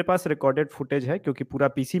कि वो मेरे पास रिकॉर्डेड फुटेज है, क्योंकि पूरा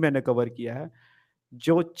पीसी मैंने कवर किया है,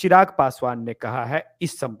 जो चिराग पासवान ने कहा है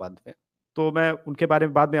इस संबंध में। तो मैं उनके बारे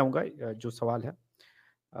में बाद में आऊंगा, जो सवाल है।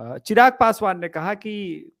 चिराग पासवान ने कहा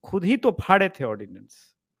कि खुद ही तो फाड़े थे ऑर्डिनेंस,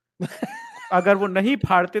 अगर वो नहीं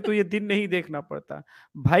फाड़ते तो ये दिन नहीं देखना पड़ता।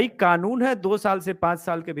 भाई कानून है 2 साल से 5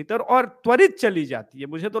 साल के भीतर और त्वरित चली जाती है।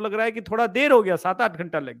 मुझे तो लग रहा है कि थोड़ा देर हो गया, 7-8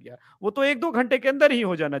 घंटा लग गया। वो तो 1-2 घंटे के अंदर ही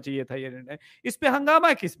हो जाना चाहिए था ये निर्णय। इस पे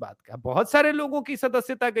हंगामा किस बात का? बहुत सारे लोगों की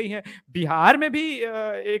सदस्यता गई है। बिहार में भी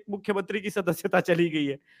एक मुख्यमंत्री की सदस्यता चली गई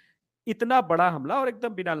है। इतना बड़ा हमला और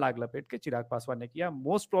एकदम बिना लाग लपेट के चिराग पासवान ने किया।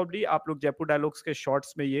 मोस्ट प्रोबेबली आप लोग जयपुर डायलॉग्स के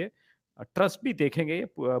शॉर्ट्स में ये ट्रस्ट भी देखेंगे, ये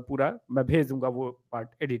पूरा मैं भेज दूंगा वो पार्ट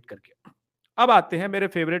एडिट करके। अब आते हैं मेरे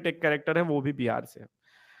फेवरेट एक कैरेक्टर है, वो भी बिहार से है।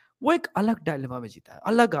 वो एक अलग डायलेमा में जीता है,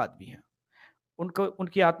 अलग आदमी है। उनको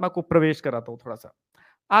उनकी आत्मा को प्रवेश कराता हूं थोड़ा सा।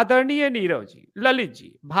 आदरणीय नीरव जी, ललित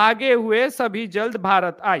जी, भागे हुए सभी जल्द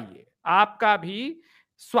भारत आइए। आपका भी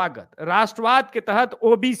स्वागत राष्ट्रवाद के तहत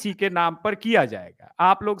ओबीसी के नाम पर किया जाएगा।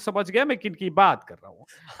 आप लोग समझ गए मैं किन की बात कर रहा हूं।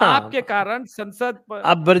 हाँ, आपके कारण संसद पर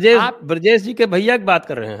आप ब्रजेश जी के भैया की बात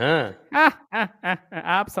कर रहे हैं।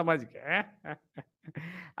 आप समझ गए।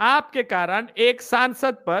 आपके कारण एक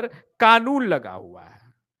सांसद पर कानून लगा हुआ है,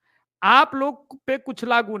 आप लोग पे कुछ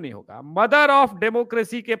लागू नहीं होगा। मदर ऑफ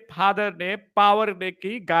डेमोक्रेसी के फादर ने पावर ने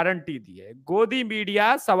की गारंटी दी है, गोदी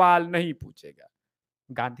मीडिया सवाल नहीं पूछेगा,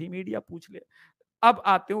 गांधी मीडिया पूछ ले। अब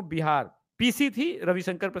आते हूं बिहार। पीसी थी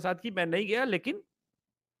रविशंकर प्रसाद की, मैं नहीं गया, लेकिन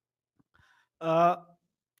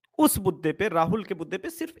उस मुद्दे पे, राहुल के मुद्दे पे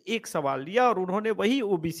सिर्फ एक सवाल लिया और उन्होंने वही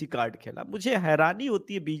ओबीसी कार्ड खेला। मुझे हैरानी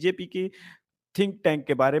होती है बीजेपी की थिंक टैंक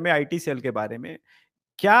के बारे में, आईटी सेल के बारे में।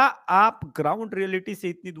 क्या आप ग्राउंड रियलिटी से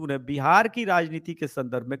इतनी दूर है? बिहार की राजनीति के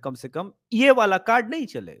संदर्भ में कम से कम ये वाला कार्ड नहीं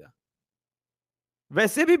चलेगा।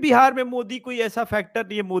 वैसे भी बिहार में मोदी कोई ऐसा फैक्टर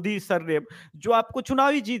नहीं है, मोदी सरनेम, जो आपको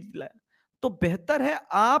चुनावी जीत दिलाए। तो बेहतर है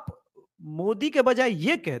आप मोदी के बजाय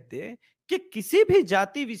ये कहते कि किसी भी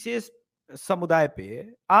जाति विशेष समुदाय पे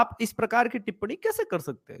आप इस प्रकार की टिप्पणी कैसे कर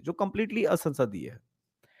सकते हैं, जो कंप्लीटली असंसदीय है।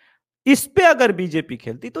 इस पे अगर बीजेपी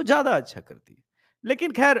खेलती तो ज्यादा अच्छा करती।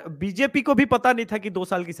 लेकिन खैर बीजेपी को भी पता नहीं था कि 2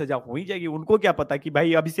 साल की सजा हो ही जाएगी। उनको क्या पता कि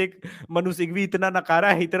भाई अभिषेक मनु सिंघवी इतना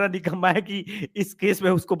नकारा है, इतना निकम्मा है कि इस केस में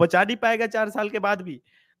उसको बचा नहीं पाएगा 4 साल के बाद भी।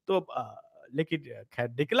 तो लेकिन खैर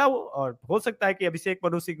निकला वो, और हो सकता है कि अभिषेक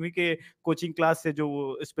मनु सिंघवी के कोचिंग क्लास से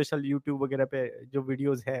जो स्पेशल यूट्यूब वगैरह पे जो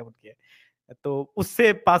वीडियोस हैं उनके, तो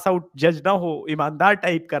उससे पास आउट जज ना हो, ईमानदार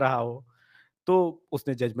टाइप का रहा हो, तो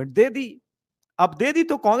उसने जजमेंट दे दी। अब दे दी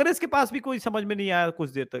तो कांग्रेस के पास भी कोई समझ में नहीं आया कुछ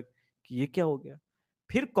देर तक कि ये क्या हो गया।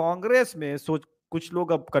 फिर कांग्रेस में सोच कुछ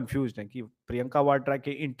लोग अब कंफ्यूज हैं कि प्रियंका वाड्रा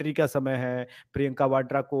के एंट्री का समय है, प्रियंका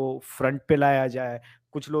वाड्रा को फ्रंट पे लाया जाए।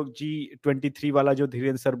 कुछ लोग G23 वाला जो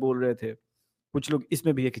धीरेन्द्र सर बोल रहे थे, कुछ लोग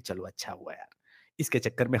इसमें भी है कि चलो अच्छा हुआ यार, इसके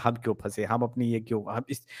चक्कर में हम क्यों फंसे, हम अपनी ये क्यों, हम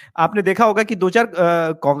इस आपने देखा होगा कि 2-4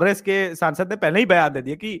 कांग्रेस के सांसद ने पहले ही बयान दे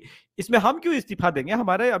दिया कि इसमें हम क्यों इस्तीफा देंगे,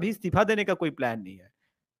 हमारे अभी इस्तीफा देने का कोई प्लान नहीं है।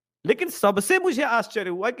 लेकिन सबसे मुझे आश्चर्य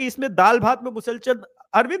हुआ कि इसमें दाल भात में मुसलसल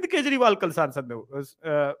अरविंद केजरीवाल कल सांसद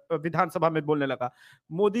में विधानसभा में बोलने लगा,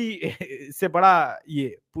 मोदी से बड़ा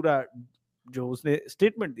ये पूरा जो उसने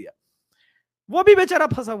स्टेटमेंट दिया। वो भी बेचारा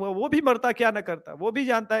फंसा हुआ, वो भी मरता क्या ना करता। वो भी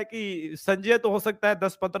जानता है कि संजय तो हो सकता है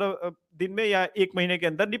 10-15 दिन में या 1 महीने के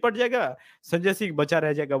अंदर निपट जाएगा, संजय सिंह बचा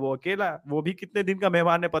रह जाएगा वो अकेला। वो भी कितने दिन का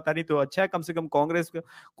मेहमान है पता नहीं। तो अच्छा है कम से कम कांग्रेस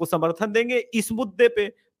को समर्थन देंगे इस मुद्दे पे,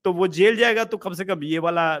 तो वो जेल जाएगा तो कम से कम ये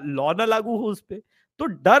वाला लॉ ना लागू हो उस पे। तो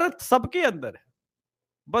डर सबके अंदर है,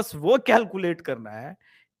 बस वो कैलकुलेट करना है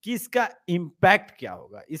कि इसका इम्पैक्ट क्या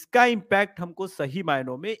होगा। इसका इम्पैक्ट हमको सही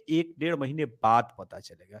मायनों में 1-1.5 महीने बाद पता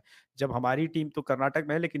चलेगा, जब हमारी टीम तो कर्नाटक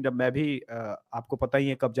में है, लेकिन जब मैं भी आपको पता ही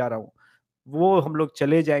है कब जा रहा हूं, वो हम लोग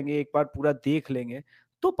चले जाएंगे, एक बार पूरा देख लेंगे,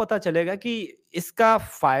 तो पता चलेगा कि इसका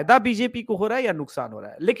फायदा बीजेपी को हो रहा है या नुकसान हो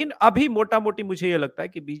रहा है। लेकिन अभी मोटा मोटी मुझे यह लगता है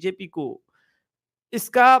कि बीजेपी को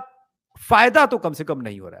इसका फायदा तो कम से कम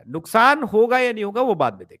नहीं हो रहा है। नुकसान होगा या नहीं होगा वो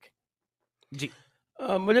बाद में देखें जी।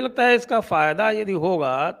 मुझे लगता है इसका फ़ायदा यदि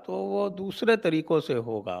होगा तो वो दूसरे तरीकों से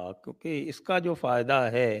होगा, क्योंकि इसका जो फ़ायदा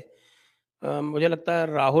है मुझे लगता है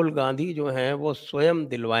राहुल गांधी जो हैं वो स्वयं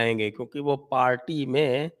दिलवाएंगे, क्योंकि वो पार्टी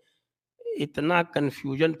में इतना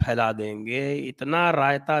कन्फ्यूजन फैला देंगे, इतना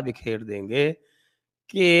रायता बिखेर देंगे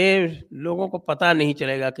कि लोगों को पता नहीं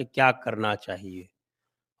चलेगा कि क्या करना चाहिए।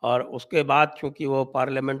 और उसके बाद चूंकि वो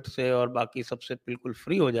पार्लियामेंट से और बाकी सबसे बिल्कुल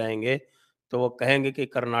फ्री हो जाएंगे, तो वो कहेंगे कि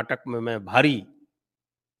कर्नाटक में मैं भारी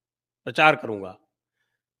प्रचार करूंगा।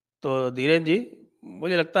 तो धीरेन्द्र जी,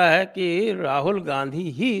 मुझे लगता है कि राहुल गांधी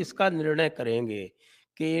ही इसका निर्णय करेंगे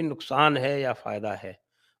कि नुकसान है या फायदा है।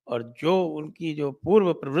 और जो उनकी जो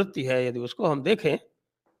पूर्व प्रवृत्ति है यदि उसको हम देखें,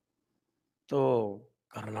 तो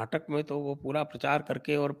कर्नाटक में तो वो पूरा प्रचार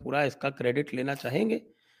करके और पूरा इसका क्रेडिट लेना चाहेंगे,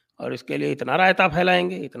 और इसके लिए इतना रायता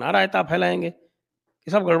फैलाएंगे, इतना रायता फैलाएंगे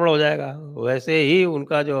कि सब गड़बड़ हो जाएगा। वैसे ही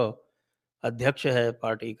उनका जो अध्यक्ष है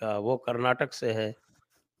पार्टी का, वो कर्नाटक से है,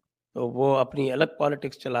 तो वो अपनी अलग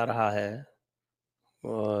पॉलिटिक्स चला रहा है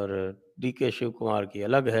और डीके शिव कुमार की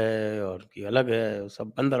अलग है और की अलग है,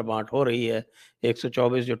 सब बंदर बांट हो रही है।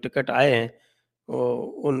 124 जो टिकट आए हैं वो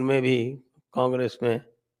उनमें भी कांग्रेस में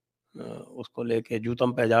उसको लेके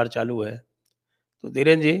जूतम पैजार चालू है। तो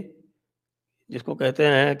धीरेन्द्र जी, जिसको कहते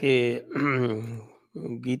हैं कि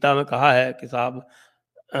गीता में कहा है कि साहब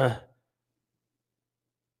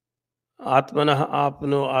आत्मनः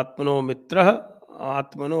आपनो आत्मनो मित्रः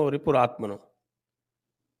आत्मनो रिपुरात्मनो।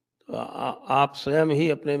 तो आप स्वयं ही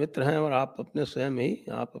अपने मित्र हैं और आप अपने स्वयं ही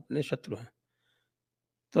आप अपने शत्रु हैं।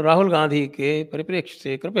 तो राहुल गांधी के परिप्रेक्ष्य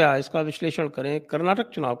से कृपया इसका विश्लेषण करें कर्नाटक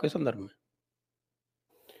चुनाव के संदर्भ में।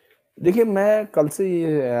 देखिए, मैं कल से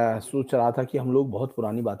ये सोच रहा था कि हम लोग बहुत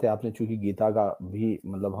पुरानी बातें, आपने चूँकि गीता का भी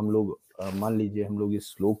मतलब हम लोग मान लीजिए हम लोग इस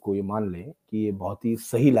श्लोक को ये मान लें कि ये बहुत ही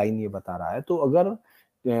सही लाइन ये बता रहा है, तो अगर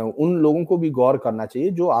उन लोगों को भी गौर करना चाहिए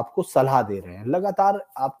जो आपको सलाह दे रहे हैं। लगातार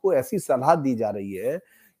आपको ऐसी सलाह दी जा रही है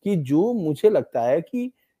कि जो मुझे लगता है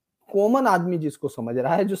कि कॉमन आदमी जिसको समझ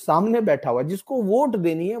रहा है, जो सामने बैठा हुआ है, जिसको वोट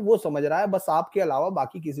देनी है वो समझ रहा है, बस आपके अलावा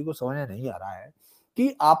बाकी किसी को समझ नहीं आ रहा है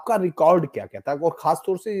कि आपका रिकॉर्ड क्या कहता है। और खास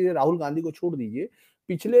तौर से ये राहुल गांधी को छोड़ दीजिए,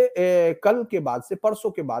 पिछले कल के बाद से,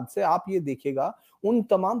 परसों के बाद से आप ये देखिएगा, उन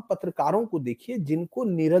तमाम पत्रकारों को देखिए जिनको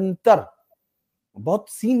निरंतर बहुत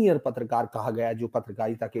सीनियर पत्रकार कहा गया, जो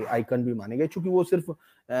पत्रकारिता के आइकन भी माने गए, चूंकि वो सिर्फ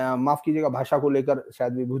माफ कीजिएगा भाषा को लेकर,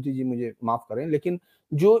 शायद विभूति जी मुझे माफ करें, लेकिन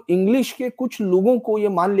जो इंग्लिश के कुछ लोगों को ये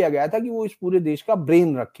मान लिया गया था कि वो इस पूरे देश का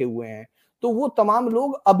ब्रेन रखे हुए हैं, तो वो तमाम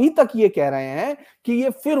लोग अभी तक ये कह रहे हैं कि ये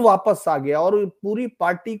फिर वापस आ गया और पूरी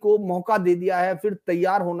पार्टी को मौका दे दिया है, फिर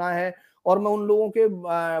तैयार होना है। और मैं उन लोगों के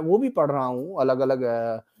वो भी पढ़ रहा हूँ, अलग अलग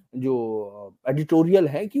जो एडिटोरियल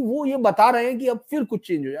है, कि वो ये बता रहे हैं कि अब फिर कुछ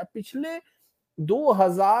चेंज हो जाए। पिछले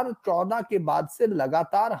 2014 के बाद से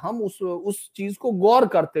लगातार हम उस चीज को गौर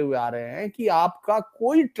करते हुए आ रहे हैं कि आपका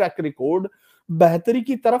कोई ट्रैक रिकॉर्ड बेहतरी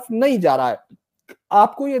की तरफ नहीं जा रहा है।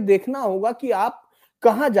 आपको ये देखना होगा कि आप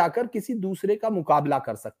कहां जाकर किसी दूसरे का मुकाबला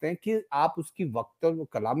कर सकते हैं, कि आप उसकी वक्तव्य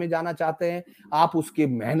कला में जाना चाहते हैं, आप उसके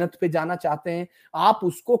मेहनत पे जाना चाहते हैं, आप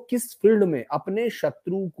उसको किस फील्ड में, अपने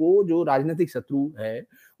शत्रु को, जो राजनीतिक शत्रु है,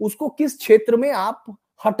 उसको किस क्षेत्र में आप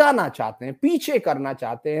हटाना चाहते हैं, पीछे करना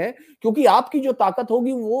चाहते हैं, क्योंकि आपकी जो ताकत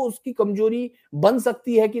होगी वो उसकी कमजोरी बन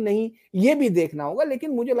सकती है कि नहीं, ये भी देखना होगा।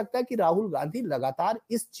 लेकिन मुझे लगता है कि राहुल गांधी लगातार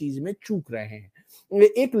इस चीज में चूक रहे हैं।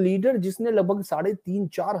 एक लीडर जिसने लगभग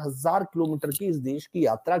 3,500-4 हजार किलोमीटर की इस देश की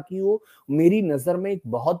यात्रा की हो, मेरी नजर में एक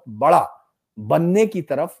बहुत बड़ा बनने की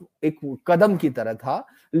तरफ एक कदम की तरह था।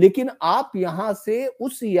 लेकिन आप यहां से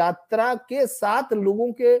उस यात्रा के साथ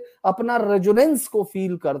लोगों के अपना रेजोनेंस को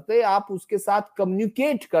फील करते, आप उसके साथ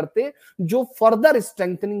कम्युनिकेट करते, जो फर्दर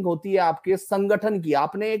स्ट्रेंथनिंग होती है आपके संगठन की।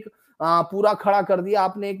 आपने एक पूरा खड़ा कर दिया,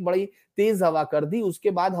 आपने एक बड़ी तेज हवा कर दी।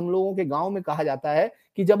 उसके बाद हम लोगों के गांव में कहा जाता है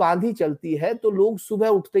कि जब आंधी चलती है तो लोग सुबह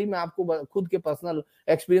उठते ही, मैं आपको खुद के पर्सनल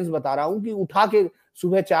एक्सपीरियंस बता रहा हूं, कि उठा के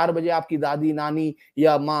सुबह 4 बजे आपकी दादी, नानी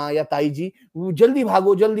या माँ या ताई जी, जल्दी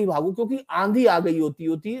भागो जल्दी भागो, क्योंकि आंधी आ गई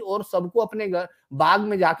होती और सबको अपने घर बाग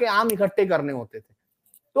में जाके आम इकट्ठे करने होते थे।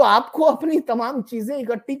 तो आपको अपनी तमाम चीजें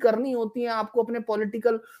इकट्ठी करनी होती हैं, आपको अपने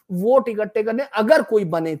पॉलिटिकल वोट इकट्ठे करने, अगर कोई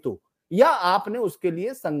बने तो, या आपने उसके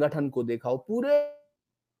लिए संगठन को देखा हो। पूरे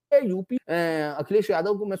यूपी अखिलेश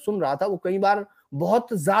यादव को मैं सुन रहा था, वो कई बार बहुत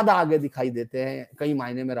ज्यादा आगे दिखाई देते हैं कई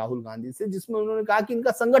मायने में राहुल गांधी से, जिसमें उन्होंने कहा कि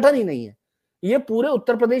इनका संगठन ही नहीं है, ये पूरे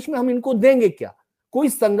उत्तर प्रदेश में हम इनको देंगे क्या, कोई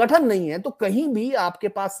संगठन नहीं है। तो कहीं भी आपके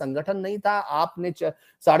पास संगठन नहीं था। आपने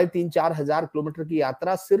 3,500-4 हजार किलोमीटर की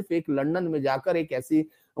यात्रा सिर्फ एक लंदन में जाकर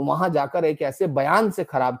वहां जाकर एक ऐसे बयान से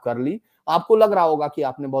खराब कर ली। आपको लग रहा होगा कि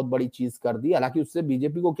आपने बहुत बड़ी चीज कर दी, हालांकि उससे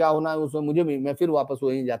बीजेपी को क्या होना है उसमें मुझे भी, मैं फिर वापस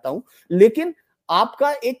वहीं जाता हूं, लेकिन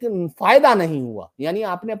आपका एक फायदा नहीं हुआ, यानी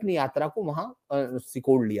आपने अपनी यात्रा को वहां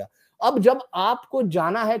सिकोड़ लिया। अब जब आपको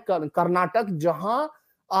जाना है कर्नाटक, जहां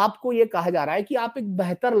आपको यह कहा जा रहा है कि आप एक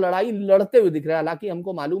बेहतर लड़ाई लड़ते हुए दिख रहे हैं, हालांकि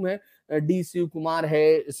हमको मालूम है डी शिव कुमार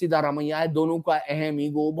है, सिद्धारमैया है, दोनों का अहम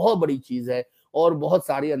ईगो बहुत बड़ी चीज है, और बहुत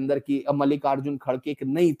सारी अंदर की मल्लिकार्जुन खड़गे एक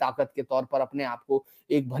नई ताकत के तौर पर अपने आप को,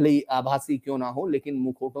 एक भले ही आभासी क्यों ना हो, लेकिन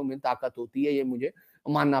मुखौटों में ताकत होती है, ये मुझे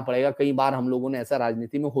मानना पड़ेगा। कई बार हम लोगों ने ऐसा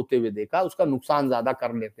राजनीति में होते हुए देखा, उसका नुकसान ज्यादा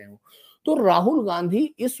कर लेते हैं। तो राहुल गांधी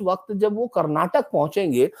इस वक्त जब वो कर्नाटक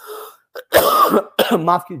पहुंचेंगे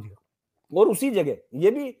माफ कीजिए, और उसी जगह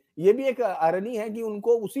ये भी ये भी एक आयरनी है कि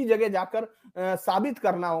उनको उसी जगह जाकर साबित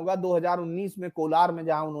करना होगा 2019 में कोलार में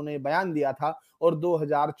जहां उन्होंने बयान दिया था, और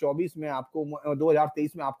 2024 में आपको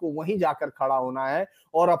 2023 में आपको वहीं जाकर खड़ा होना है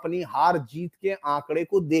और अपनी हार जीत के आंकड़े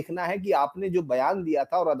को देखना है कि आपने जो बयान दिया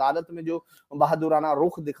था और अदालत में जो बहादुराना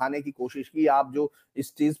रुख दिखाने की कोशिश की, आप जो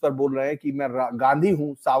इस चीज पर बोल रहे हैं कि मैं गांधी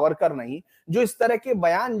हूं, सावरकर नहीं, जो इस तरह के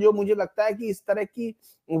बयान, जो मुझे लगता है कि इस तरह की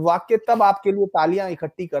वाक्य तब आपके लिए तालियां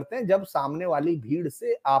इकट्ठी करते हैं जब सामने वाली भीड़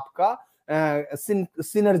से आपका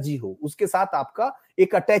सिनर्जी हो, उसके साथ आपका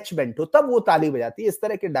एक अटैचमेंट हो, तब वो ताली बजाती है। इस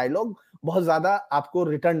तरह के डायलॉग बहुत ज्यादा आपको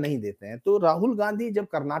रिटर्न नहीं देते हैं। तो राहुल गांधी जब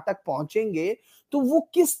कर्नाटक पहुंचेंगे तो वो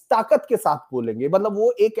किस ताकत के साथ बोलेंगे? मतलब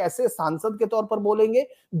वो एक ऐसे सांसद के तौर पर बोलेंगे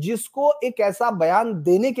जिसको एक ऐसा बयान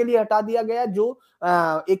देने के लिए हटा दिया गया जो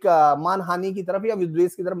एक मानहानि की तरफ या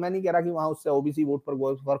विद्वेष की तरफ, मैं नहीं कह रहा कि वहां उससे ओबीसी वोट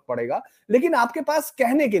पर फर्क पड़ेगा, लेकिन आपके पास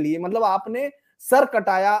कहने के लिए, मतलब आपने सर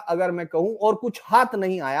कटाया अगर मैं कहूं और कुछ हाथ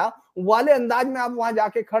नहीं आया वाले अंदाज में आप वहां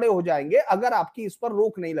जाके खड़े हो जाएंगे अगर आपकी इस पर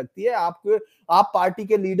रोक नहीं लगती है। आप पार्टी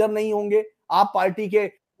के लीडर नहीं होंगे, आप पार्टी के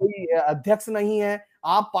कोई अध्यक्ष नहीं है,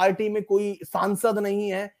 आप पार्टी में कोई सांसद नहीं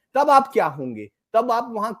है, तब आप क्या होंगे? तब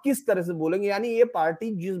आप वहां किस तरह से बोलेंगे? यानी ये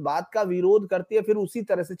पार्टी जिस बात का विरोध करती है फिर उसी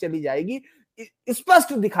तरह से चली जाएगी।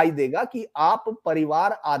 स्पष्ट दिखाई देगा कि आप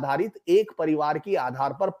परिवार आधारित एक परिवार की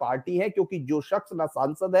आधार पर पार्टी है, क्योंकि जो शख्स ना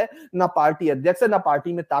सांसद है, ना पार्टी अध्यक्ष है, ना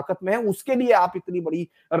पार्टी में ताकत में है, उसके लिए आप इतनी बड़ी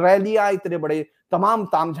रैलियां, इतने बड़े तमाम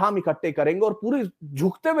तामझाम इकट्ठे करेंगे और पूरे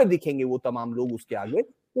झुकते हुए दिखेंगे वो तमाम लोग उसके आगे।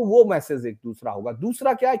 तो वो मैसेज एक दूसरा होगा।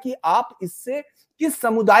 दूसरा क्या है कि आप इससे किस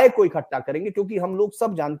समुदाय को इकट्ठा करेंगे, क्योंकि हम लोग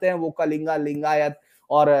सब जानते हैं वो कलिंगा, लिंगायत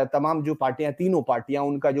और तमाम जो पार्टियां, तीनों पार्टियां,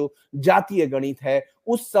 उनका जो जातीय गणित है,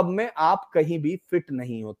 उस सब में आप कहीं भी फिट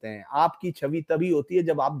नहीं होते हैं। आपकी छवि तभी होती है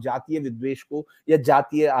जब आप जातीय विद्वेष को या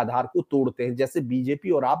जातीय आधार को तोड़ते हैं। जैसे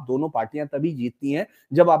बीजेपी और आप दोनों पार्टियां तभी जीतती हैं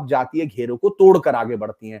जब आप जातीय घेरों को तोड़कर आगे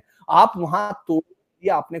बढ़ती हैं। आप वहां तोड़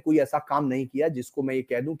या आपने कोई ऐसा काम नहीं किया जिसको मैं ये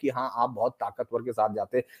कह दूं कि हाँ आप बहुत ताकतवर के साथ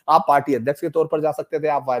जाते। आप पार्टी अध्यक्ष के तौर पर जा सकते थे,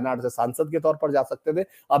 आप वायनाड से सांसद के तौर पर जा सकते थे,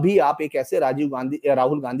 अभी आप एक ऐसे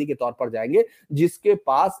राहुल गांधी के तौर पर जाएंगे जिसके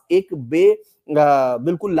पास एक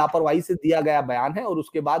बिल्कुल लापरवाही से दिया गया बयान है और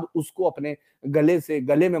उसके बाद उसको अपने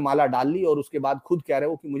गले में माला डाल ली और उसके बाद खुद कह रहे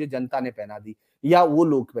हो कि मुझे जनता ने पहना दी, या वो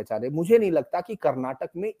लोग बेचारे। मुझे नहीं लगता कि कर्नाटक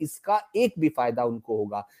में इसका एक भी फायदा उनको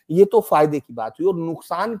होगा। ये तो फायदे की बात हुई, और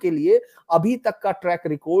नुकसान के लिए अभी तक का ट्रैक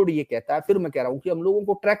रिकॉर्ड ये कहता है। फिर मैं कह रहा हूं कि हम लोगों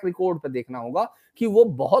को ट्रैक रिकॉर्ड पे देखना होगा कि वो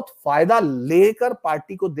बहुत फायदा लेकर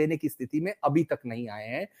पार्टी को देने की स्थिति में अभी तक नहीं आए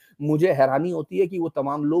हैं। मुझे हैरानी होती है कि वो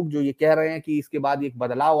तमाम लोग जो ये कह रहे हैं कि इसके बाद एक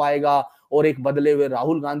बदलाव आएगा और एक बदले हुए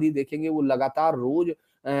राहुल गांधी देखेंगे, वो लगातार रोज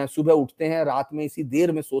सुबह उठते हैं, रात में इसी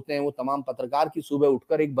देर में सोते हैं। वो तमाम पत्रकार की सुबह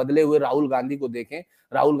उठकर एक बदले हुए राहुल गांधी को देखें।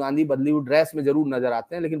 राहुल गांधी बदली हुई ड्रेस में जरूर नजर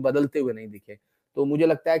आते हैं लेकिन बदलते हुए नहीं दिखे। तो मुझे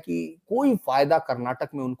लगता है कि कोई फायदा कर्नाटक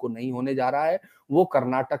में उनको नहीं होने जा रहा है। वो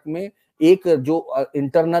कर्नाटक में एक जो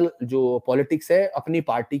इंटरनल जो पॉलिटिक्स है अपनी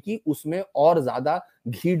पार्टी की, उसमें और ज्यादा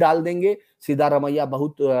घी डाल देंगे। सिद्धारमैया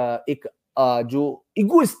बहुत एक जो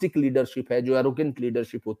इगोइस्टिक लीडरशिप है, जो एरोगेंट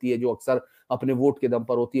लीडरशिप होती है, जो अक्सर अपने वोट के दम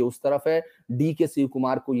पर होती है, उस तरफ है। डी के शिव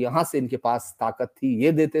कुमार को यहां से इनके पास ताकत थी,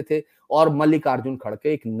 ये देते थे, और मल्लिकार्जुन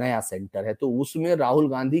खड़गे एक नया सेंटर है। तो उसमें राहुल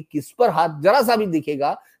गांधी किस पर हाथ जरा सा भी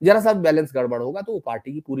दिखेगा, जरा सा भी बैलेंस गड़बड़ होगा तो वो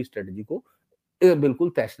पार्टी की पूरी स्ट्रेटजी को बिल्कुल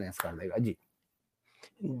तहस नहस कर देगा। जी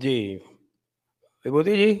जी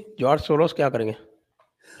विभूति जी, जॉर्ज सोरोस क्या करेंगे?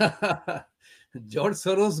 जॉर्ज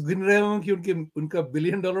सोरोस गिन रहे हो कि उनका $1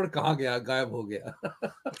 बिलियन कहाँ गया, गायब हो गया।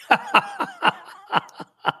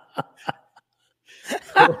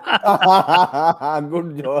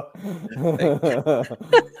 Good job.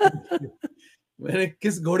 मैंने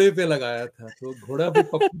किस घोड़े पे लगाया था, तो घोड़ा भी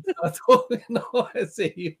पप्पू था, तो ऐसे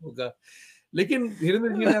ही होगा। लेकिन धीरेन्द्र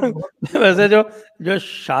जी ने वैसे जो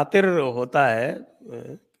शातिर होता है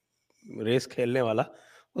रेस खेलने वाला,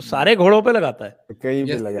 वो सारे घोड़ों पे लगाता है। कहीं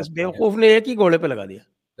भी लगा, इस बेवकूफ ने एक ही घोड़े पे लगा दिया।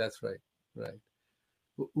 That's right, right.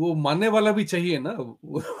 वो मानने वाला भी चाहिए ना।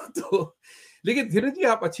 तो लेकिन धीरेन्द्र जी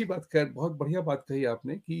आप अच्छी बात कह, बहुत बढ़िया बात कही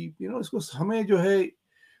आपने कि इसको हमें जो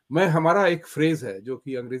है, हमारा एक फ्रेज है जो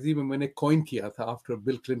कि अंग्रेजी में मैंने कॉइन किया था after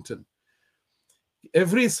Bill Clinton,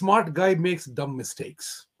 every smart guy makes dumb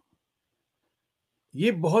mistakes.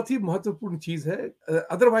 ये बहुत ही महत्वपूर्ण चीज है।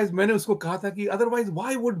 अदरवाइज मैंने उसको कहा था कि otherwise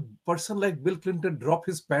why would person like Bill Clinton drop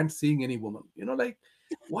his pants seeing any woman, like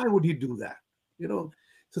why would he do that,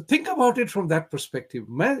 so think about it from that perspective.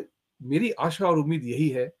 मेरी आशा और उम्मीद यही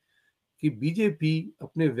है कि बीजेपी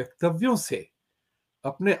अपने वक्तव्यों से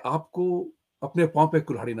अपने आप को अपने पांव पे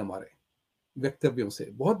कुल्हाड़ी न मारे। वक्तव्यों से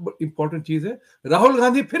बहुत इंपॉर्टेंट चीज है। राहुल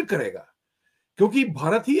गांधी फिर करेगा, क्योंकि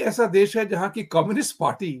भारत ही ऐसा देश है जहां की communist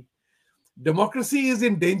party democracy is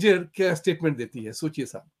in danger क्या स्टेटमेंट देती है। सोचिए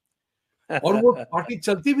साहब, और वो पार्टी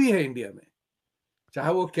चलती भी है इंडिया में,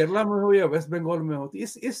 चाहे वो केरला में हो या वेस्ट बंगाल में हो। तो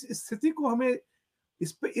इस स्थिति को हमें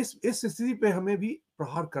इस स्थिति पे हमें भी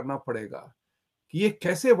प्रहार करना पड़ेगा कि ये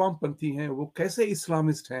कैसे वामपंथी हैं, वो कैसे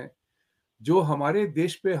इस्लामिस्ट हैं, जो हमारे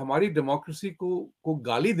देश पे हमारी डेमोक्रेसी को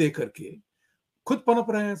गाली दे करके खुद पनप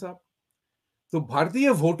रहे हैं साहब। तो भारतीय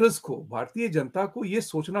वोटर्स को, भारतीय जनता को ये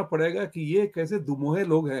सोचना पड़ेगा कि ये कैसे दुमोहे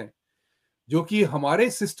लोग हैं जो कि हमारे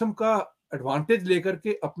सिस्टम का एडवांटेज लेकर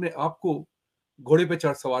के अपने आप को घोड़े पे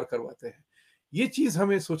चढ़ सवार करवाते हैं। ये चीज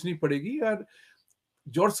हमें सोचनी पड़ेगी यार।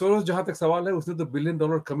 जॉर्ज सोरोस, जहां तक सवाल है, उसने तो $1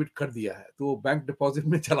 बिलियन कमिट कर दिया है, तो वो बैंक डिपॉजिट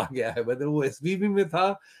में चला गया है। वेदर वो एसवीबी में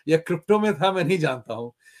था या क्रिप्टो में था, मैं नहीं जानता हूं,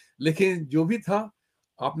 लेकिन जो भी था,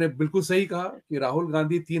 आपने बिल्कुल सही कहा कि राहुल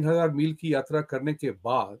गांधी 3000 मील की यात्रा करने के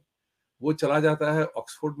बाद वो चला जाता है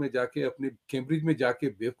ऑक्सफोर्ड में जाके, अपने कैम्ब्रिज में जाके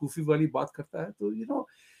बेवकूफी वाली बात करता है। तो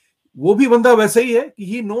वो भी बंदा वैसा ही है कि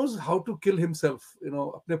he knows how to kill himself,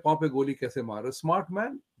 अपने पांव पे गोली कैसे मारो। Smart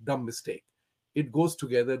man, dumb mistake, it goes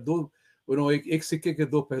together. दो एक सिक्के के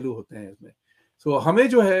दो पहलू होते हैं इसमें। सो हमें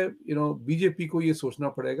जो है बीजेपी को ये सोचना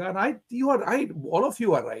पड़ेगा, and you are right, all of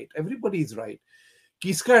you are right, everybody is right, कि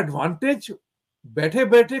इसका एडवांटेज बैठे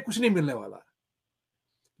बैठे कुछ नहीं मिलने वाला,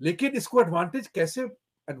 लेकिन इसको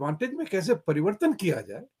एडवांटेज में कैसे परिवर्तन किया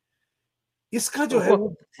जाए, इसका जो है वो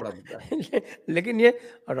बड़ा मुद्दा है। लेकिन ये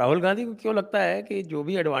राहुल गांधी को क्यों लगता है कि जो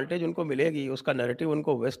भी एडवांटेज उनको मिलेगी उसका नैरेटिव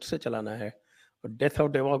उनको वेस्ट से चलाना है? डेथ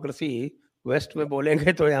ऑफ डेमोक्रेसी वेस्ट में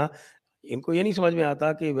बोलेंगे तो यहाँ इनको ये नहीं समझ में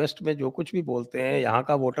आता कि वेस्ट में जो कुछ भी बोलते हैं यहाँ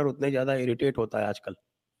का वोटर उतने ज्यादा इरिटेट होता है आजकल।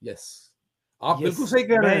 यस, आप बिल्कुल यस, सही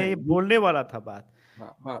कह मैं रहे ये हैं। बोलने वाला था बात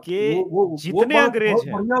हाँ हाँ, कि वो जितने बात अंग्रेज बहुत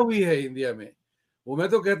हैं, बढ़िया हुई है इंडिया में। वो मैं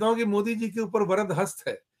तो कहता हूँ कि मोदी जी के ऊपर वरद हस्त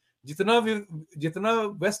है। जितना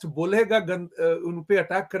वेस्ट बोलेगा, उन पे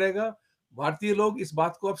अटैक करेगा, भारतीय लोग इस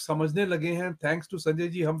बात को अब समझने लगे हैं। थैंक्स टू संजय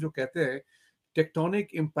जी, हम जो कहते हैं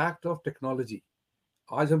टेक्टोनिक इम्पैक्ट ऑफ टेक्नोलॉजी,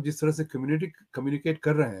 आज हम जिस तरह से कम्युनिकेट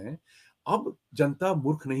कर रहे हैं, अब जनता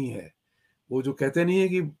मूर्ख नहीं है। वो जो कहते नहीं है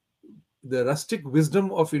कि the rustic wisdom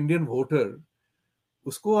of Indian voter,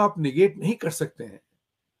 उसको आप निगेट नहीं कर सकते हैं।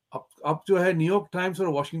 अब जो है न्यूयॉर्क टाइम्स और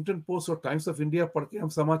वॉशिंगटन पोस्ट और टाइम्स ऑफ इंडिया पढ़ के हम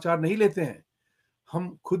समाचार नहीं लेते हैं,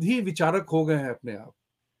 हम खुद ही विचारक हो गए हैं अपने आप।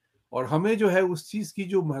 और हमें जो है उस चीज की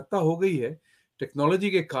जो महत्ता हो गई है टेक्नोलॉजी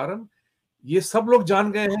के कारण, ये सब लोग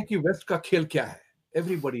जान गए हैं कि वेस्ट का खेल क्या है।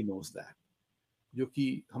 एवरीबॉडी नोज दैट, जो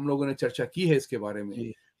कि हम लोगों ने चर्चा की है इसके बारे में।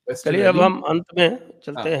 जी, वेस्टर्न चलिए अब एलिट। हम अंत में हाँ,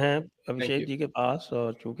 चलते हैं थैंक अभिषेक यू। जी के पास,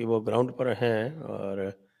 और चूंकि वो ग्राउंड पर हैं, और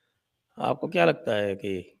आपको क्या लगता है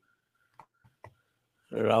कि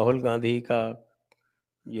राहुल गांधी का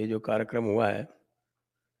ये जो कार्यक्रम हुआ है,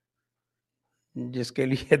 जिसके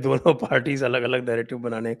लिए दोनों पार्टीज अलग अलग नैरेटिव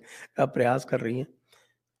बनाने का प्रयास कर रही हैं,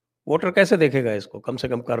 वोटर कैसे देखेगा इसको, कम से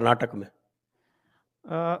कम कर्नाटक में?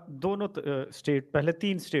 दोनों स्टेट, पहले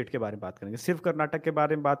 3 स्टेट के बारे में बात करेंगे। सिर्फ कर्नाटक के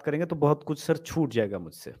बारे में बात करेंगे तो बहुत कुछ सर छूट जाएगा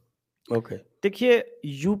मुझसे। ओके। देखिए,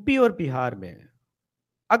 यूपी और बिहार में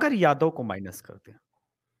अगर यादव को माइनस कर दें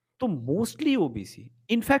तो मोस्टली ओबीसी,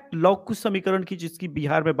 इनफैक्ट लॉ कुछ समीकरण की जिसकी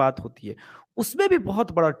बिहार में बात होती है, उसमें भी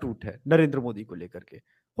बहुत बड़ा टूट है नरेंद्र मोदी को लेकर के।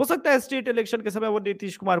 हो सकता है स्टेट इलेक्शन के समय वो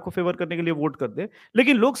नीतीश कुमार को फेवर करने के लिए वोट कर दे,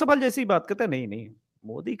 लेकिन लोकसभा जैसी बात करता है, नहीं नहीं,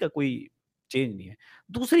 मोदी का कोई चेंज नहीं है।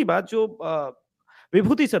 दूसरी बात जो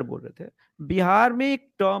विभूति सर बोल रहे थे, बिहार में एक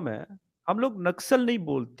टर्म है, हम लोग नक्सल नहीं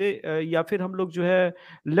बोलते, या फिर हम लोग जो है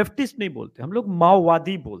लेफ्टिस्ट नहीं बोलते, हम लोग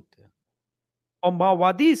माओवादी बोलते हैं। और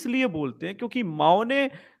माओवादी इसलिए बोलते हैं क्योंकि माओ ने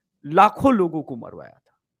लाखों लोगों को मरवाया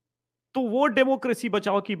था। तो वो डेमोक्रेसी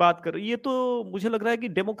बचाओ की बात कर रही है, ये तो मुझे लग रहा है कि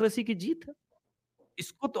डेमोक्रेसी की जीत है।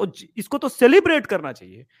 इसको तो सेलिब्रेट करना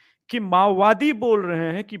चाहिए कि माओवादी बोल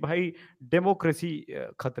रहे हैं कि भाई डेमोक्रेसी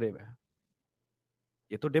खतरे में है।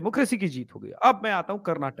 ये तो डेमोक्रेसी की जीत हो गई। अब मैं आता हूं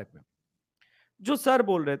कर्नाटक में, जो सर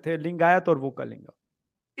बोल रहे थे लिंगायत और वोकलिंगम,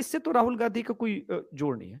 इससे तो राहुल गांधी का कोई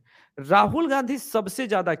जोड़ नहीं है। राहुल गांधी सबसे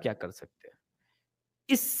ज्यादा क्या कर सकते हैं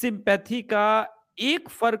इस सिंपैथी का? एक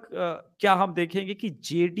फर्क क्या हम देखेंगे कि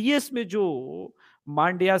जेडीएस में जो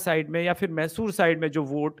मांड्या साइड में या फिर मैसूर साइड में जो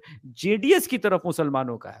वोट जेडीएस की तरफ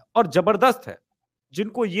मुसलमानों का है और जबरदस्त है,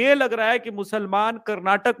 जिनको ये लग रहा है कि मुसलमान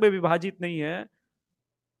कर्नाटक में विभाजित नहीं है,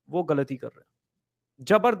 वो गलती कर रहे हैं।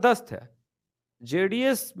 जबरदस्त है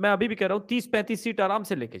जेडीएस, मैं अभी भी कह रहा हूं 30-35 सीट आराम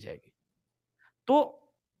से लेके जाएगी। तो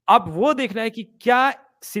अब वो देखना है कि क्या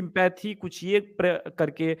सिंपैथी कुछ ये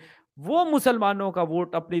करके वो मुसलमानों का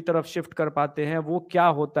वोट अपनी तरफ शिफ्ट कर पाते हैं, वो क्या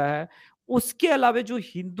होता है। उसके अलावा जो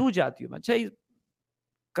हिंदू जातियों में, अच्छा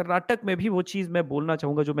कर्नाटक में भी वो चीज मैं बोलना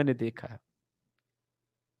चाहूंगा जो मैंने देखा है,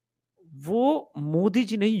 वो मोदी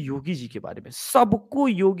जी नहीं, योगी जी के बारे में। सबको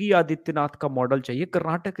योगी आदित्यनाथ का मॉडल चाहिए।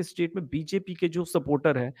 कर्नाटक स्टेट में बीजेपी के जो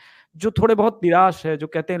सपोर्टर हैं, जो थोड़े बहुत निराश है, जो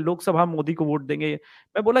कहते हैं लोकसभा में मोदी को वोट देंगे,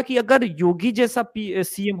 मैं बोला कि अगर योगी जैसा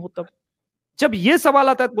सीएम हो तब। जब ये सवाल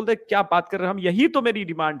आता है तो बोलते हैं क्या बात कर रहे हैं हम, यही तो मेरी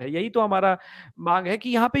डिमांड है, यही तो हमारा मांग है कि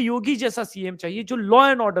यहाँ पे योगी जैसा सीएम चाहिए जो लॉ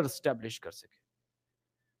एंड ऑर्डर स्टैब्लिश कर सके।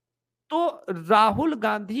 तो राहुल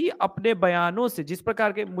गांधी अपने बयानों से जिस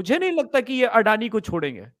प्रकार के, मुझे नहीं लगता कि ये अडानी को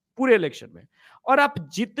छोड़ेंगे पूरे इलेक्शन में। और आप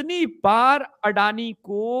जितनी बार अडानी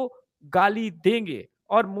को गाली देंगे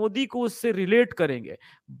और मोदी को उससे रिलेट करेंगे,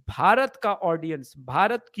 भारत का ऑडियंस,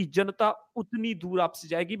 भारत की जनता उतनी दूर आपसे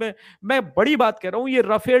जाएगी। मैं बड़ी बात कह रहा हूं, ये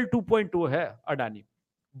राफेल 2.0 है अडानी।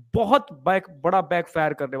 बहुत बड़ा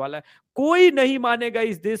बैकफायर करने वाला है। कोई नहीं मानेगा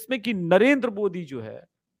इस देश में कि नरेंद्र मोदी जो है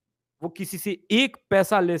वो किसी से एक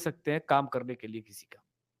पैसा ले सकते हैं काम करने के लिए किसी का।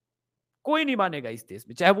 कोई नहीं मानेगा इस देश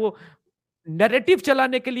में, चाहे वो नैरेटिव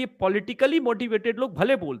चलाने के लिए पॉलिटिकली मोटिवेटेड लोग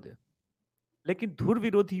भले बोल दें, लेकिन धुर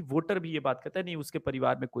विरोधी वोटर भी ये बात कहता है नहीं, उसके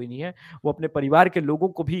परिवार में कोई नहीं है, वो अपने परिवार के लोगों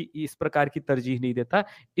को भी इस प्रकार की तरजीह नहीं देता,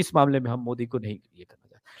 इस मामले में हम मोदी को नहीं ये करना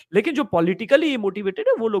चाहते। लेकिन जो पॉलिटिकली मोटिवेटेड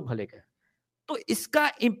है वो लोग भले गए। तो इसका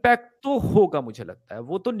इम्पैक्ट तो होगा, मुझे लगता है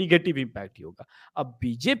वो तो निगेटिव इम्पैक्ट ही होगा। अब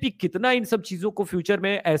बीजेपी कितना इन सब चीजों को फ्यूचर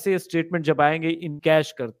में ऐसे स्टेटमेंट जब आएंगे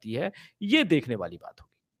इनकैश करती है, ये देखने वाली बात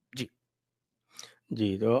होगी।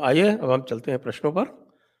 जी, तो आइए अब हम चलते हैं प्रश्नों पर।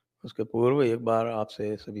 उसके पूर्व एक बार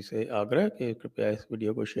आपसे सभी से आग्रह कि कृपया इस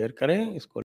वीडियो को शेयर करें, इसको